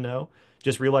a lot to know.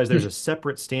 Just realize there's a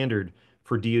separate standard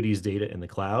for DoD's data in the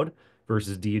cloud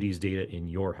versus DoD's data in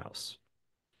your house.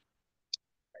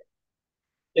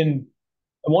 And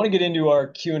I want to get into our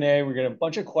Q&A. We're going to a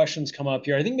bunch of questions come up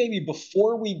here. I think maybe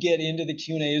before we get into the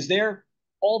Q&A, is there,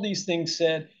 all these things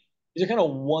said, is there kind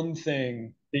of one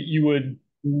thing that you would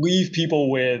leave people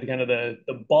with, kind of the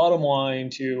bottom line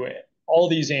to all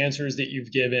these answers that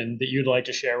you've given that you'd like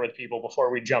to share with people before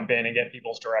we jump in and get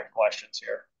people's direct questions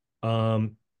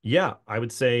here? Yeah, I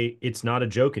would say it's not a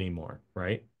joke anymore,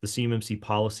 right? The CMMC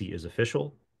policy is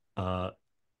official. Uh,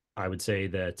 I would say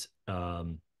that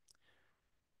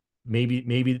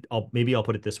maybe I'll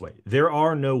put it this way. There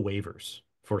are no waivers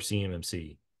for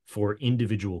CMMC for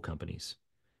individual companies.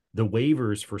 The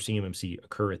waivers for CMMC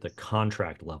occur at the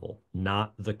contract level,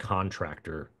 not the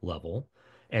contractor level.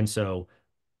 And so,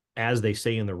 as they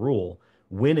say in the rule,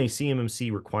 when a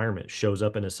CMMC requirement shows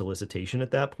up in a solicitation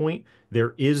at that point,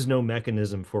 there is no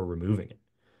mechanism for removing it.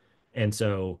 And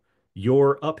so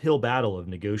your uphill battle of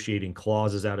negotiating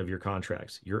clauses out of your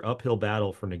contracts, your uphill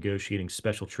battle for negotiating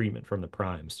special treatment from the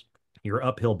primes, your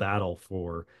uphill battle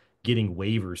for getting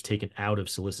waivers taken out of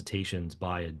solicitations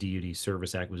by a DoD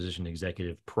service acquisition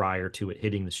executive prior to it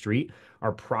hitting the street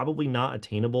are probably not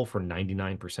attainable for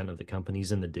 99% of the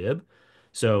companies in the DIB.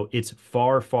 So it's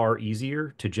far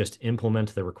easier to just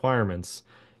implement the requirements,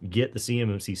 get the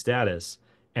CMMC status,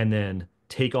 and then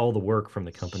take all the work from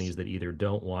the companies that either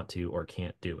don't want to or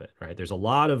can't do it, right? There's a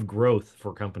lot of growth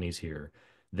for companies here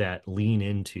that lean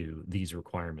into these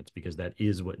requirements because that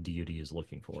is what DoD is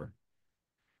looking for.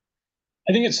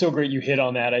 I think it's so great you hit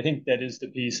on that. I think that is the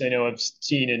piece I know I've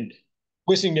seen in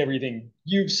listening to everything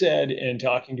you've said and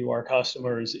talking to our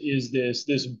customers is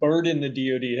this burden the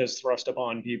DoD has thrust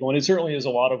upon people. And it certainly is a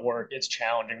lot of work. It's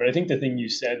challenging. But I think the thing you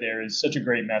said there is such a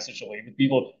great message to leave with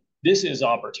people. This is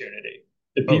opportunity.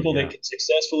 The Oh, people that yeah. can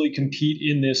successfully compete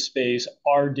in this space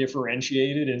are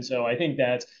differentiated. And so I think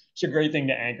that's a great thing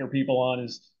to anchor people on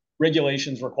is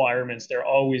regulations, requirements, they're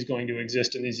always going to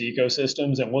exist in these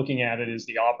ecosystems, and looking at it as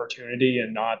the opportunity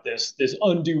and not this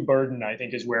undue burden, I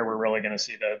think, is where we're really going to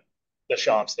see the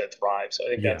shops that thrive. So I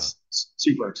think Yeah. that's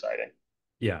super exciting.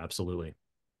 Yeah, absolutely.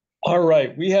 All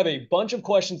right, we have a bunch of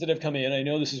questions that have come in. I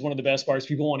know this is one of the best parts.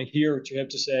 People want to hear what you have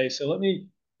to say. So let me,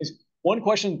 one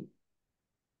question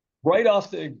right off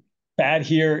the bat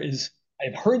here is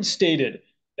I've heard stated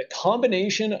the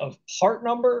combination of part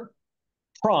number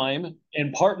Prime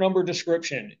and part number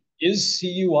description. Is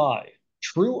CUI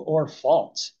true or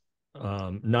false?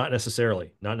 Not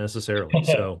necessarily, not necessarily.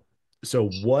 So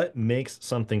what makes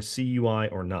something CUI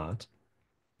or not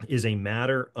is a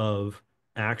matter of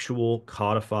actual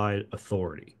codified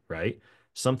authority, right?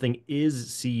 Something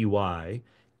is CUI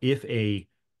if a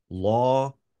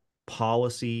law,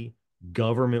 policy,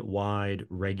 government-wide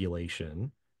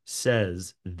regulation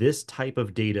says this type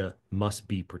of data must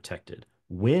be protected.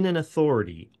 When an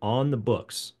authority on the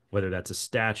books, whether that's a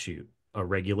statute, a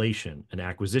regulation, an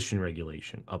acquisition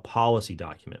regulation, a policy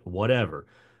document, whatever,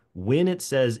 when it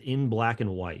says in black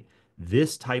and white,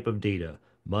 this type of data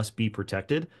must be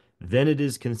protected, then it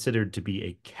is considered to be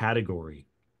a category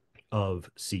of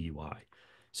CUI.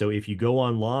 So if you go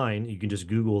online, you can just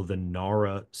Google the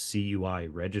NARA CUI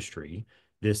registry.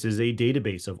 This is a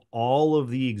database of all of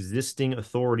the existing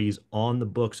authorities on the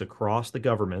books across the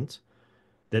government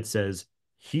that says,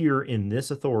 here in this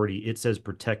authority, it says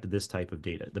protect this type of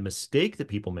data. The mistake that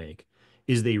people make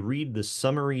is they read the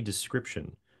summary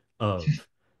description of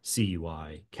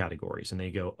CUI categories and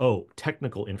they go, oh,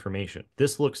 technical information.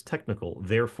 This looks technical,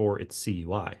 therefore it's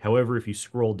CUI. However, if you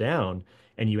scroll down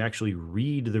and you actually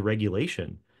read the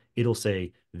regulation, it'll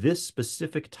say this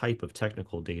specific type of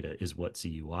technical data is what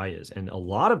CUI is. And a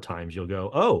lot of times you'll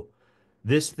go, oh,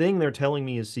 this thing they're telling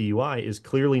me is CUI is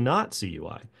clearly not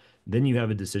CUI. Then you have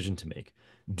a decision to make.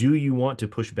 Do you want to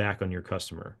push back on your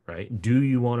customer, right? Do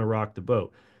you want to rock the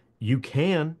boat? You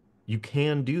can. You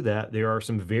can do that. There are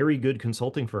some very good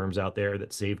consulting firms out there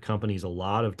that save companies a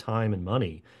lot of time and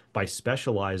money by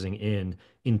specializing in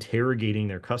interrogating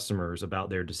their customers about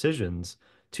their decisions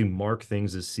to mark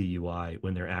things as CUI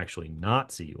when they're actually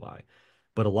not CUI.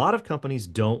 But a lot of companies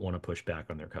don't want to push back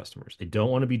on their customers. They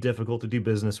don't want to be difficult to do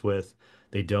business with.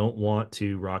 They don't want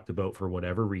to rock the boat for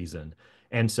whatever reason.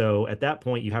 And so at that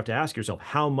point, you have to ask yourself,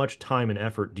 how much time and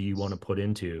effort do you want to put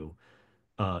into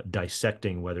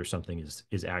dissecting whether something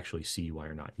is actually CUI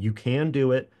or not? You can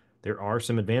do it. There are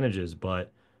some advantages,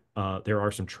 but there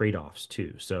are some trade-offs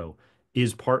too. So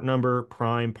is part number,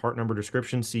 prime, part number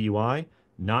description CUI?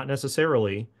 Not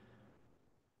necessarily.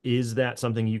 Is that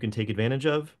something you can take advantage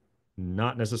of?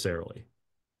 Not necessarily.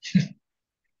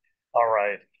 All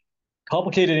right.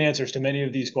 Complicated answers to many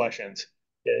of these questions.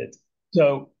 It-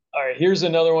 So, all right, here's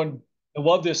another one. I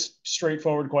love this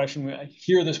straightforward question. I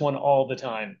hear this one all the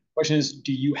time. Question is,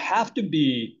 do you have to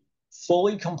be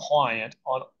fully compliant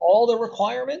on all the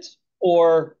requirements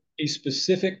or a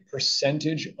specific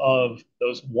percentage of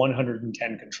those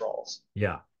 110 controls?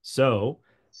 Yeah. So,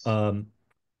 um,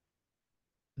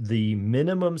 the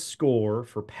minimum score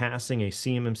for passing a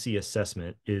CMMC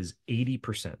assessment is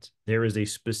 80%. There is a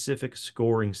specific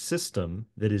scoring system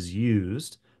that is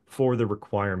used for the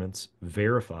requirements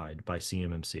verified by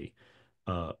CMMC.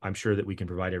 I'm sure that we can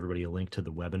provide everybody a link to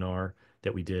the webinar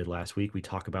that we did last week. We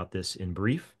talk about this in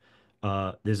brief.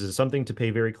 This is something to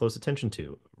pay very close attention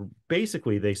to.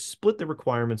 Basically, they split the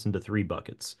requirements into three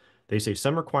buckets. They say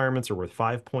some requirements are worth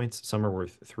 5 points, some are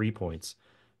worth 3 points,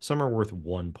 some are worth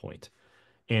 1 point.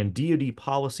 And DoD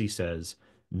policy says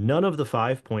none of the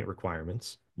 5 point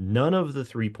requirements, none of the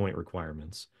 3 point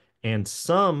requirements, and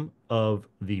some of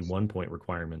the 1 point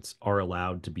requirements are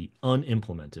allowed to be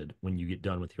unimplemented when you get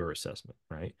done with your assessment,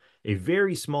 right? A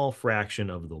very small fraction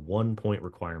of the 1 point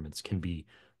requirements can be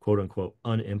quote unquote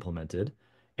unimplemented,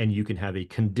 and you can have a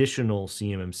conditional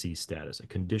CMMC status, a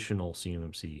conditional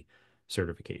CMMC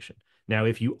certification. Now,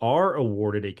 if you are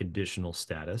awarded a conditional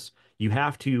status, you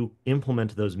have to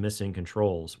implement those missing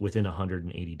controls within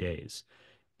 180 days.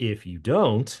 If you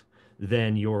don't,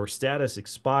 then your status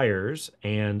expires,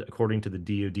 and according to the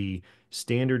DoD,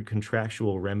 standard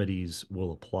contractual remedies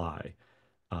will apply.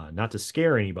 Not to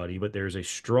scare anybody, but there's a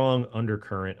strong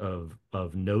undercurrent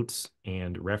of notes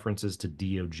and references to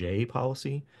DOJ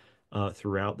policy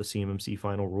throughout the CMMC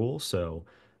final rule. So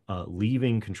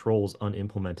leaving controls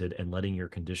unimplemented and letting your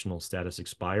conditional status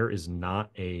expire is not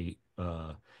a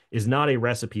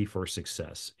recipe for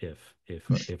success,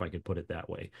 if I could put it that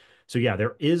way. So yeah,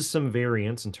 there is some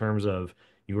variance in terms of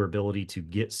your ability to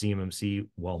get CMMC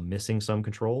while missing some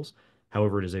controls.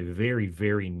 However, it is a very,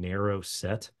 very narrow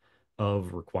set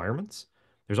of requirements.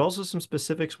 There's also some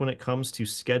specifics when it comes to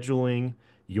scheduling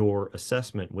your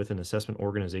assessment with an assessment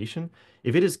organization.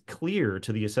 If it is clear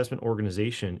to the assessment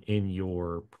organization in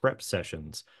your prep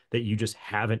sessions that you just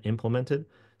haven't implemented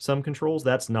some controls,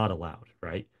 that's not allowed,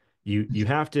 right? You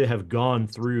have to have gone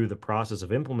through the process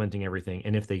of implementing everything,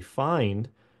 and if they find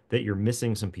that you're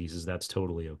missing some pieces, that's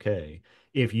totally okay.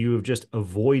 If you have just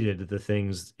avoided the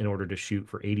things in order to shoot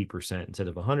for 80% instead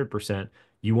of 100%,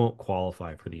 you won't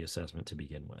qualify for the assessment to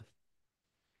begin with.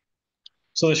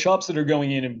 So the shops that are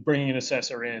going in and bringing an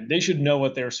assessor in, they should know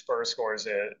what their SPUR scores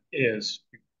is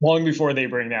long before they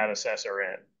bring that assessor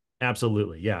in.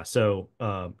 Absolutely. Yeah. So,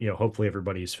 hopefully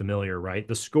everybody's familiar, right?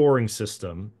 The scoring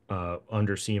system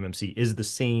under CMMC is the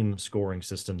same scoring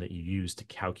system that you use to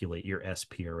calculate your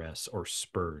SPRS or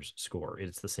SPURS score.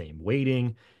 It's the same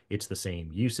weighting, it's the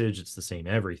same usage, it's the same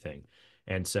everything.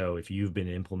 And so, if you've been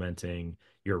implementing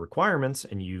your requirements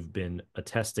and you've been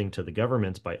attesting to the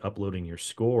government by uploading your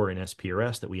score in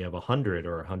SPRS that we have 100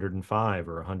 or 105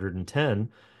 or 110,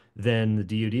 then the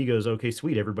DoD goes, okay,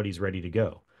 sweet, everybody's ready to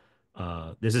go.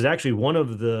 This is actually one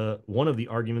of the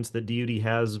arguments that DoD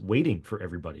has waiting for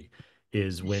everybody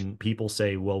is when people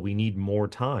say, well, we need more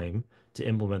time to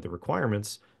implement the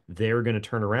requirements, they're going to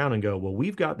turn around and go, well,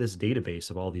 we've got this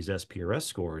database of all these SPRS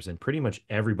scores, and pretty much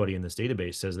everybody in this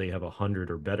database says they have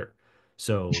 100 or better.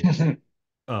 So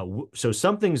so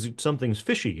something's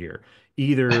fishy here.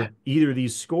 Either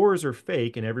these scores are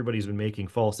fake and everybody's been making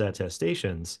false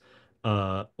attestations,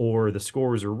 or the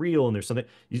scores are real and there's something.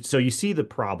 So you see the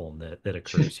problem that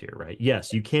occurs here, right?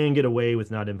 Yes, you can get away with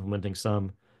not implementing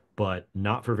some, but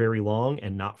not for very long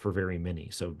and not for very many.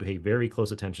 So pay very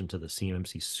close attention to the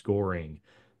CMMC scoring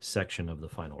section of the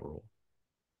final rule.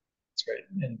 That's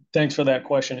great. And thanks for that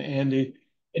question, Andy.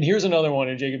 And here's another one.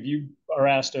 And Jacob, you are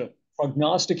asked to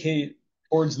prognosticate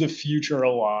towards the future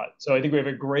a lot. So I think we have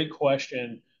a great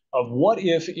question of what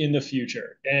if in the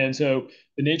future. And so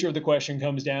the nature of the question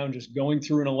comes down just going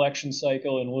through an election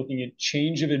cycle and looking at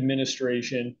change of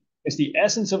administration. It's the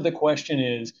essence of the question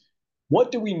is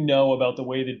what do we know about the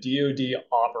way the DoD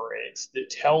operates that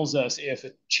tells us if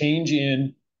a change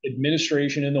in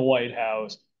administration in the White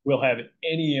House will have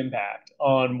any impact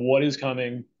on what is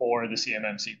coming for the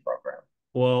CMMC program?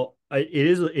 Well,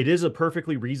 it is a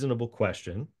perfectly reasonable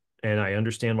question, and I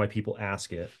understand why people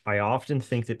ask it. I often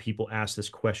think that people ask this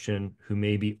question who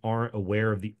maybe aren't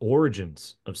aware of the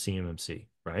origins of CMMC,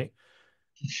 right?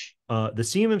 The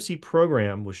CMMC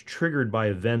program was triggered by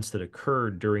events that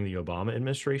occurred during the Obama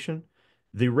administration.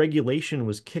 The regulation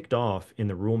was kicked off in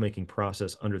the rulemaking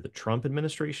process under the Trump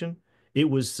administration. It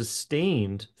was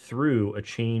sustained through a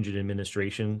change in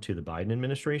administration to the Biden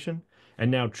administration.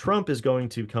 And now Trump is going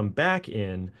to come back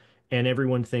in, and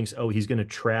everyone thinks, oh, he's going to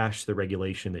trash the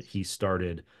regulation that he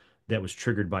started that was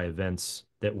triggered by events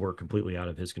that were completely out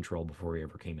of his control before he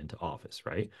ever came into office,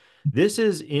 right? This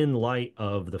is in light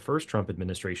of the first Trump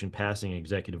administration passing an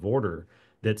executive order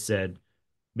that said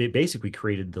it basically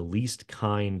created the least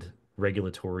kind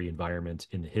regulatory environment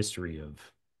in the history of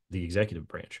the executive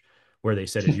branch, where they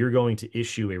said if you're going to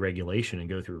issue a regulation and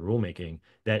go through rulemaking,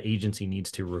 that agency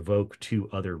needs to revoke two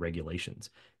other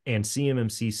regulations. And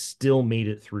CMMC still made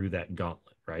it through that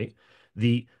gauntlet, right?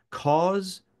 The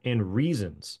cause and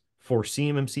reasons for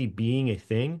CMMC being a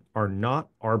thing are not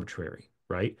arbitrary,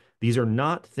 right? These are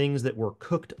not things that were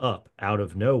cooked up out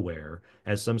of nowhere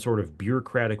as some sort of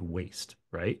bureaucratic waste,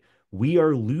 right? We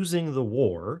are losing the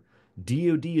war.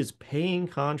 DoD is paying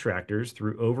contractors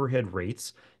through overhead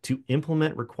rates to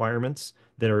implement requirements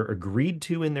that are agreed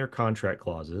to in their contract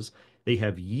clauses. They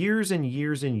have years and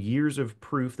years and years of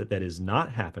proof that that is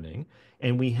not happening.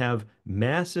 And we have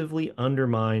massively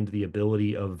undermined the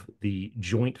ability of the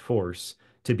joint force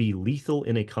to be lethal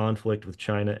in a conflict with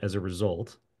China as a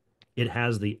result. It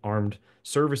has the armed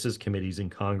services committees in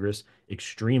Congress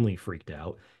extremely freaked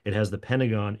out. It has the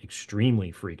Pentagon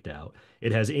extremely freaked out.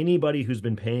 It has anybody who's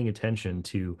been paying attention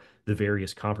to the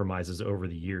various compromises over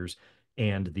the years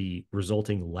and the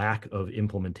resulting lack of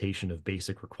implementation of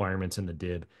basic requirements in the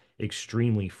DIB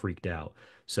extremely freaked out.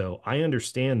 So I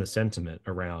understand the sentiment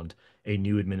around a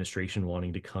new administration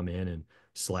wanting to come in and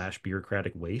slash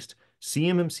bureaucratic waste.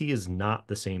 CMMC is not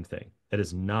the same thing. That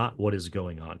is not what is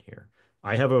going on here.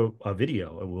 I have a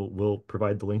video, and we'll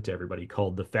provide the link to everybody,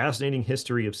 called The Fascinating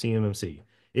History of CMMC.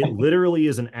 It literally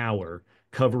is an hour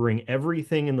covering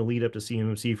everything in the lead up to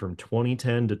CMMC from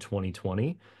 2010 to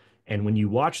 2020. And when you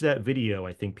watch that video,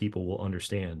 I think people will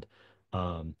understand.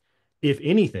 Um, if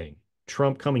anything,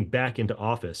 Trump coming back into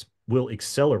office will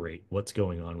accelerate what's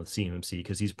going on with CMMC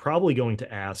because he's probably going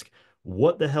to ask,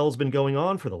 what the hell's been going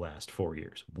on for the last 4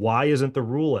 years? Why isn't the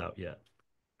rule out yet?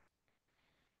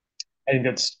 I think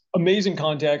that's amazing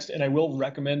context, and I will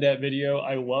recommend that video.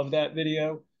 I love that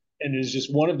video, and it is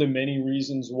just one of the many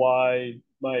reasons why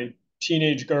my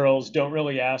teenage girls don't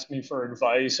really ask me for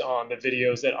advice on the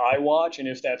videos that I watch and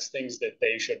if that's things that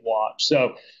they should watch.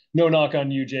 So, no knock on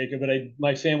you, Jacob, but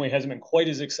my family hasn't been quite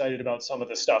as excited about some of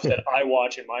the stuff that I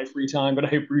watch in my free time, but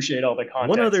I appreciate all the One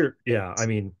context. other, yeah, I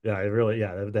mean, yeah, it really,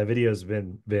 yeah, that video has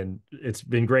been it's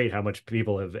been great how much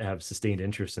people have sustained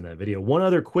interest in that video. One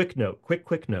other quick note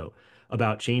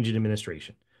about change in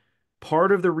administration.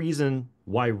 part of the reason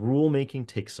why rulemaking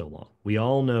takes so long. We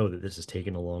all know that this has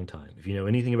taken a long time. If you know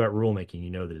anything about rulemaking, you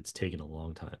know that it's taken a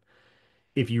long time.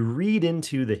 If you read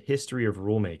into the history of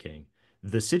rulemaking,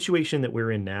 the situation that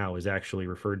we're in now is actually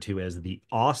referred to as the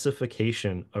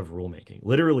ossification of rulemaking,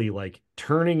 literally like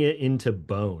turning it into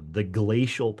bone, the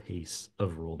glacial pace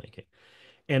of rulemaking.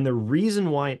 And the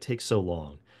reason why it takes so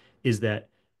long is that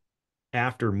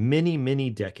after many, many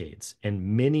decades and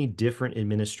many different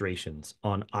administrations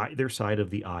on either side of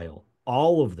the aisle,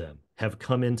 all of them have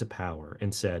come into power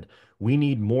and said, we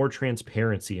need more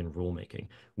transparency in rulemaking.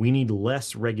 We need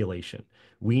less regulation.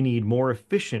 We need more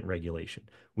efficient regulation.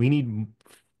 We need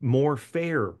more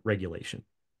fair regulation.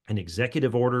 And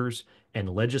executive orders and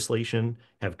legislation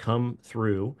have come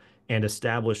through and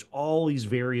established all these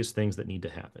various things that need to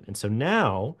happen. And so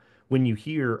now, when you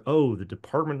hear, oh, the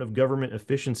Department of Government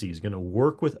Efficiency is going to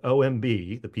work with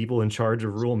OMB, the people in charge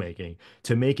of rulemaking,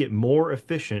 to make it more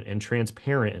efficient and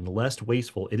transparent and less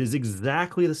wasteful, it is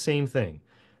exactly the same thing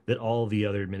that all the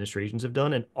other administrations have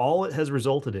done. And all it has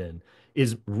resulted in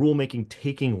is rulemaking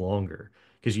taking longer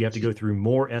because you have to go through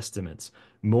more estimates,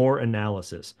 more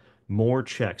analysis, more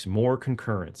checks, more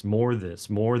concurrence, more this,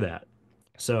 more that.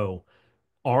 So,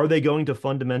 are they going to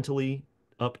fundamentally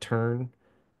upturn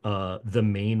the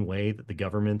main way that the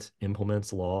government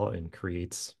implements law and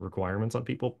creates requirements on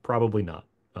people? Probably not.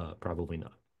 Probably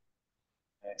not.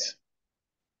 Nice.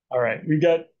 All right. We've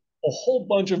got a whole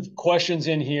bunch of questions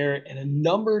in here and a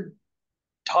number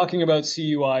talking about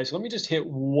CUI. So let me just hit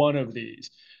one of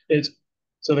these. It's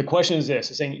so the question is this: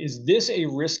 it's saying, is this a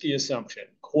risky assumption?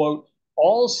 Quote,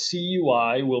 all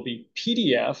CUI will be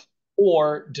PDF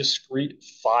or discrete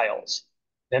files.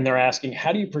 Then they're asking,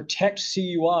 how do you protect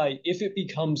CUI if it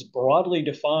becomes broadly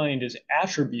defined as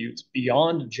attributes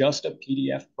beyond just a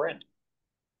PDF print?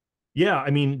 Yeah, I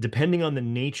mean, depending on the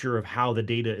nature of how the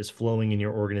data is flowing in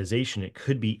your organization, it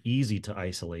could be easy to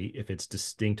isolate if it's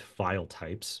distinct file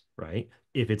types, right?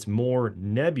 If it's more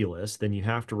nebulous, then you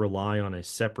have to rely on a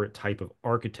separate type of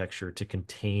architecture to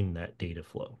contain that data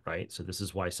flow, right? So this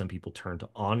is why some people turn to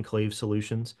enclave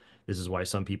solutions. This is why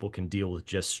some people can deal with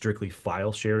just strictly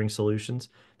file sharing solutions.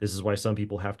 This is why some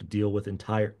people have to deal with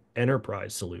entire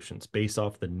enterprise solutions based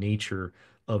off the nature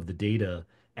of the data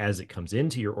as it comes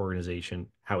into your organization,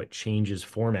 how it changes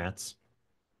formats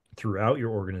throughout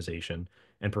your organization,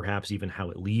 and perhaps even how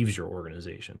it leaves your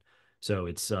organization. So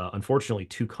it's unfortunately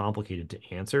too complicated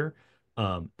to answer.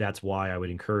 That's why I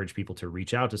would encourage people to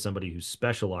reach out to somebody who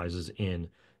specializes in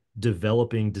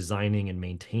developing, designing, and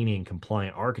maintaining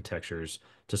compliant architectures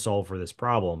to solve for this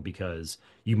problem, because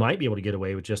you might be able to get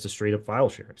away with just a straight up file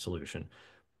sharing solution.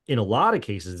 In a lot of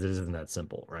cases, it isn't that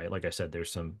simple, right? Like I said,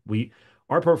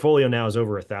 our portfolio now is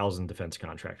over 1,000 defense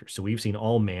contractors. So we've seen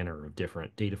all manner of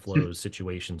different data flows,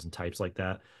 situations, and types like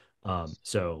that.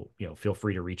 So, feel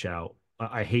free to reach out.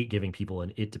 I hate giving people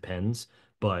an it depends,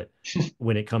 but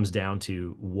when it comes down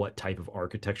to what type of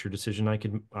architecture decision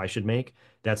I should make,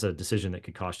 that's a decision that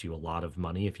could cost you a lot of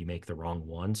money if you make the wrong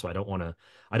one. So I don't want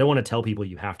to tell people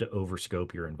you have to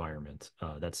overscope your environment.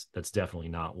 That's definitely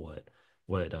not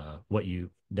what you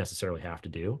necessarily have to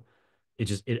do.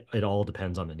 It all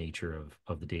depends on the nature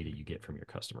of the data you get from your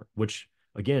customer, which,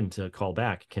 again, to call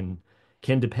back, can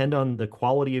depend on the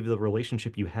quality of the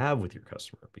relationship you have with your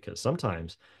customer, because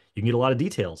sometimes you can get a lot of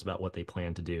details about what they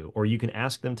plan to do, or you can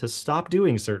ask them to stop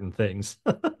doing certain things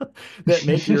that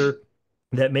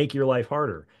make your life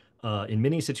harder. In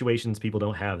many situations, people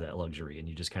don't have that luxury, and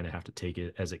you just kind of have to take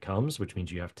it as it comes, which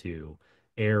means you have to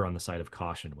err on the side of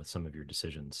caution with some of your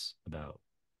decisions about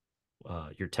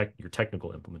your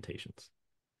technical implementations.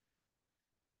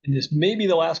 And this may be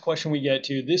the last question we get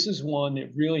to. This is one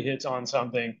that really hits on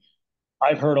something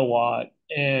I've heard a lot,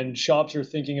 and shops are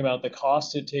thinking about the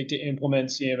cost it take to implement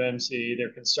CMMC.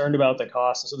 They're concerned about the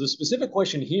cost. So the specific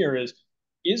question here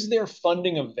is there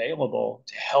funding available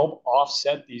to help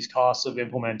offset these costs of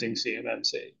implementing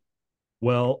CMMC?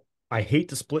 Well, I hate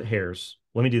to split hairs.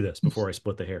 Let me do this before I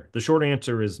split the hair. The short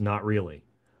answer is not really.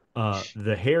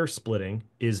 The hair splitting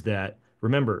is that,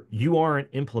 remember, you aren't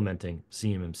implementing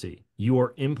CMMC. You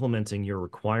are implementing your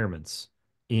requirements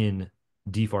in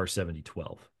DFAR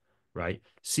 7012, right?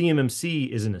 CMMC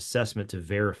is an assessment to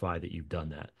verify that you've done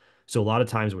that. So a lot of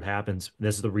times what happens,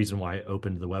 this is the reason why I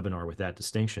opened the webinar with that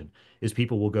distinction, is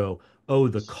people will go, oh,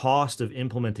 the cost of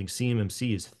implementing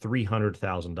CMMC is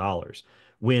 $300,000,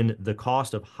 when the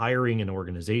cost of hiring an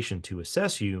organization to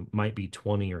assess you might be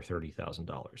 $20,000 or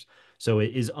 $30,000. So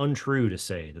it is untrue to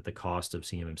say that the cost of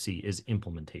CMMC is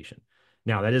implementation.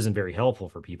 Now, that isn't very helpful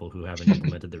for people who haven't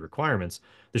implemented the requirements.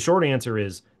 The short answer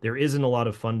is there isn't a lot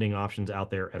of funding options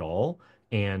out there at all.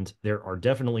 And there are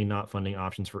definitely not funding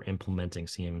options for implementing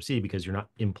CMMC because you're not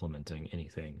implementing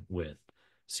anything with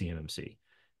CMMC.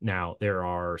 Now, there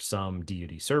are some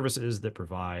DoD services that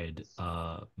provide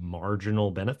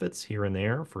marginal benefits here and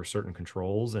there for certain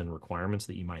controls and requirements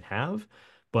that you might have,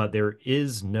 but there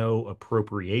is no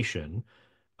appropriation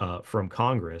from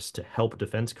Congress to help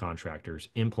defense contractors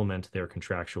implement their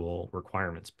contractual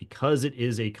requirements because it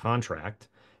is a contract,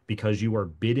 because you are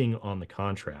bidding on the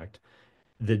contract.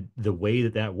 The way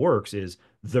that that works is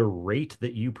the rate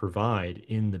that you provide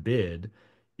in the bid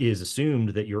is assumed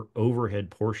that your overhead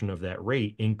portion of that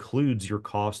rate includes your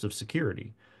cost of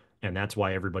security. And that's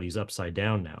why everybody's upside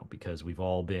down now, because we've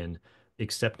all been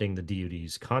accepting the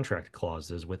DoD's contract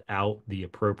clauses without the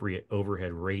appropriate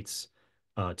overhead rates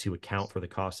to account for the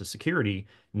cost of security.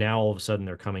 Now, all of a sudden,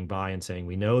 they're coming by and saying,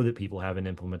 we know that people haven't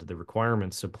implemented the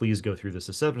requirements, so please go through this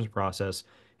acceptance process.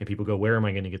 And people go, where am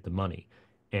I going to get the money?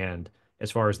 And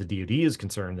as far as the DoD is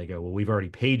concerned, they go, well, we've already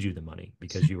paid you the money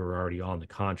because you were already on the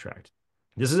contract.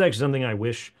 This is actually something I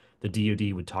wish the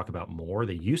DoD would talk about more.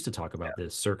 They used to talk about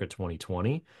this circa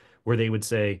 2020, where they would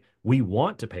say, we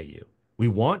want to pay you. We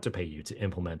want to pay you to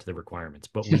implement the requirements,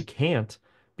 but we can't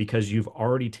because you've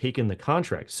already taken the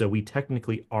contract. So we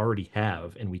technically already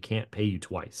have, and we can't pay you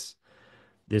twice.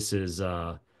 This is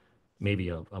maybe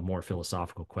a more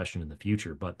philosophical question in the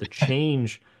future, but the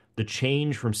change from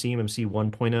CMMC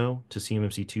 1.0 to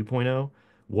CMMC 2.0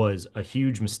 was a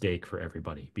huge mistake for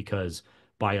everybody because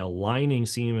by aligning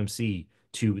CMMC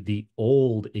to the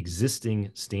old existing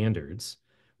standards,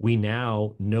 we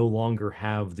now no longer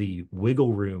have the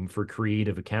wiggle room for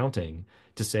creative accounting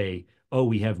to say, oh,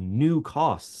 we have new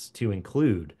costs to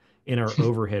include in our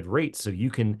overhead rates. So you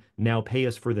can now pay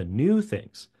us for the new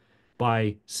things.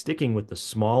 By sticking with the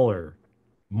smaller,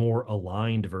 more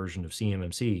aligned version of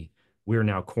CMMC, we're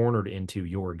now cornered into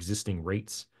your existing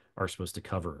rates are supposed to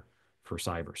cover for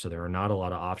cyber. So there are not a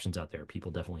lot of options out there.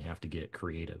 People definitely have to get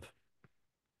creative.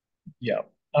 Yeah.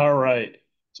 All right.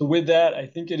 So with that, I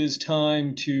think it is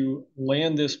time to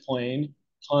land this plane,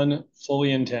 pun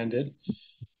fully intended.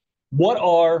 What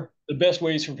are the best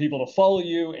ways for people to follow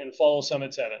you and follow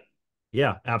Summit 7?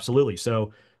 Yeah, absolutely.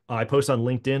 So I post on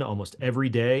LinkedIn almost every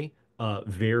day,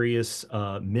 various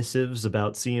missives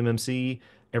about CMMC,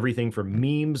 everything from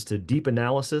memes to deep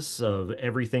analysis of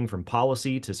everything from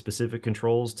policy to specific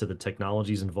controls to the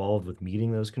technologies involved with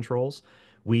meeting those controls.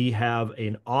 We have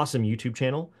an awesome YouTube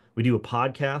channel. We do a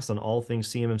podcast on all things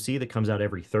CMMC that comes out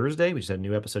every Thursday. We just had a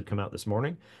new episode come out this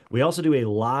morning. We also do a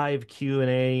live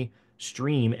Q&A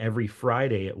stream every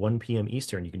Friday at 1 p.m.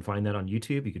 Eastern. You can find that on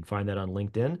YouTube. You can find that on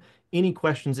LinkedIn. Any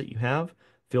questions that you have,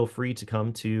 feel free to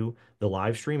come to the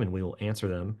live stream and we will answer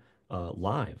them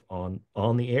live on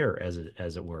the air, as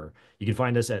it were. You can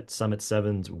find us at Summit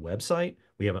Seven's website.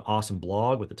 We have an awesome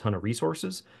blog with a ton of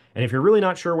resources. And if you're really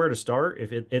not sure where to start,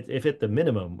 if at the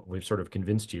minimum we've sort of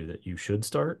convinced you that you should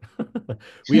start,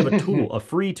 we have a tool, a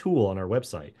free tool on our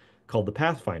website called the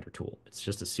Pathfinder tool. It's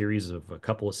just a series of a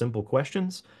couple of simple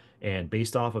questions. And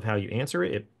based off of how you answer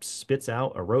it, it spits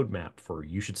out a roadmap for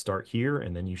you should start here,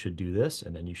 and then you should do this,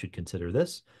 and then you should consider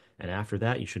this. And after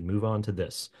that, you should move on to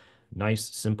this. Nice,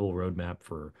 simple roadmap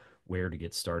for where to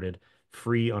get started.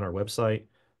 Free on our website.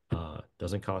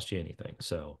 Doesn't cost you anything.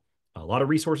 So a lot of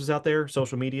resources out there,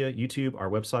 social media, YouTube, our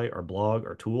website, our blog,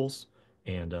 our tools.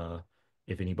 And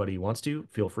if anybody wants to,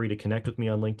 feel free to connect with me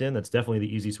on LinkedIn. That's definitely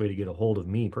the easiest way to get a hold of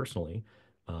me personally.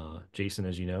 Jason,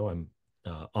 as you know, I'm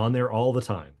on there all the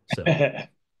time. So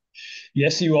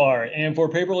Yes, you are. And for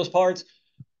paperless parts,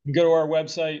 you go to our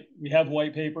website. We have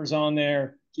white papers on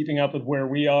there, keeping up with where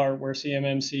we are, where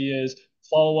CMMC is.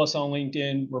 Follow us on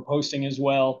LinkedIn. We're posting as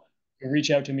well. You can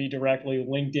reach out to me directly.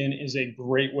 LinkedIn is a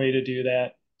great way to do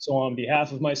that. So on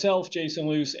behalf of myself, Jason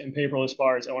Luce, and Paperless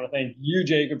Parts, I want to thank you,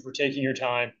 Jacob, for taking your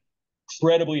time.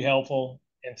 Incredibly helpful.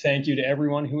 And thank you to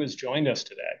everyone who has joined us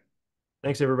today.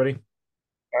 thanks, everybody.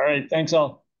 All right. Thanks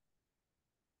all.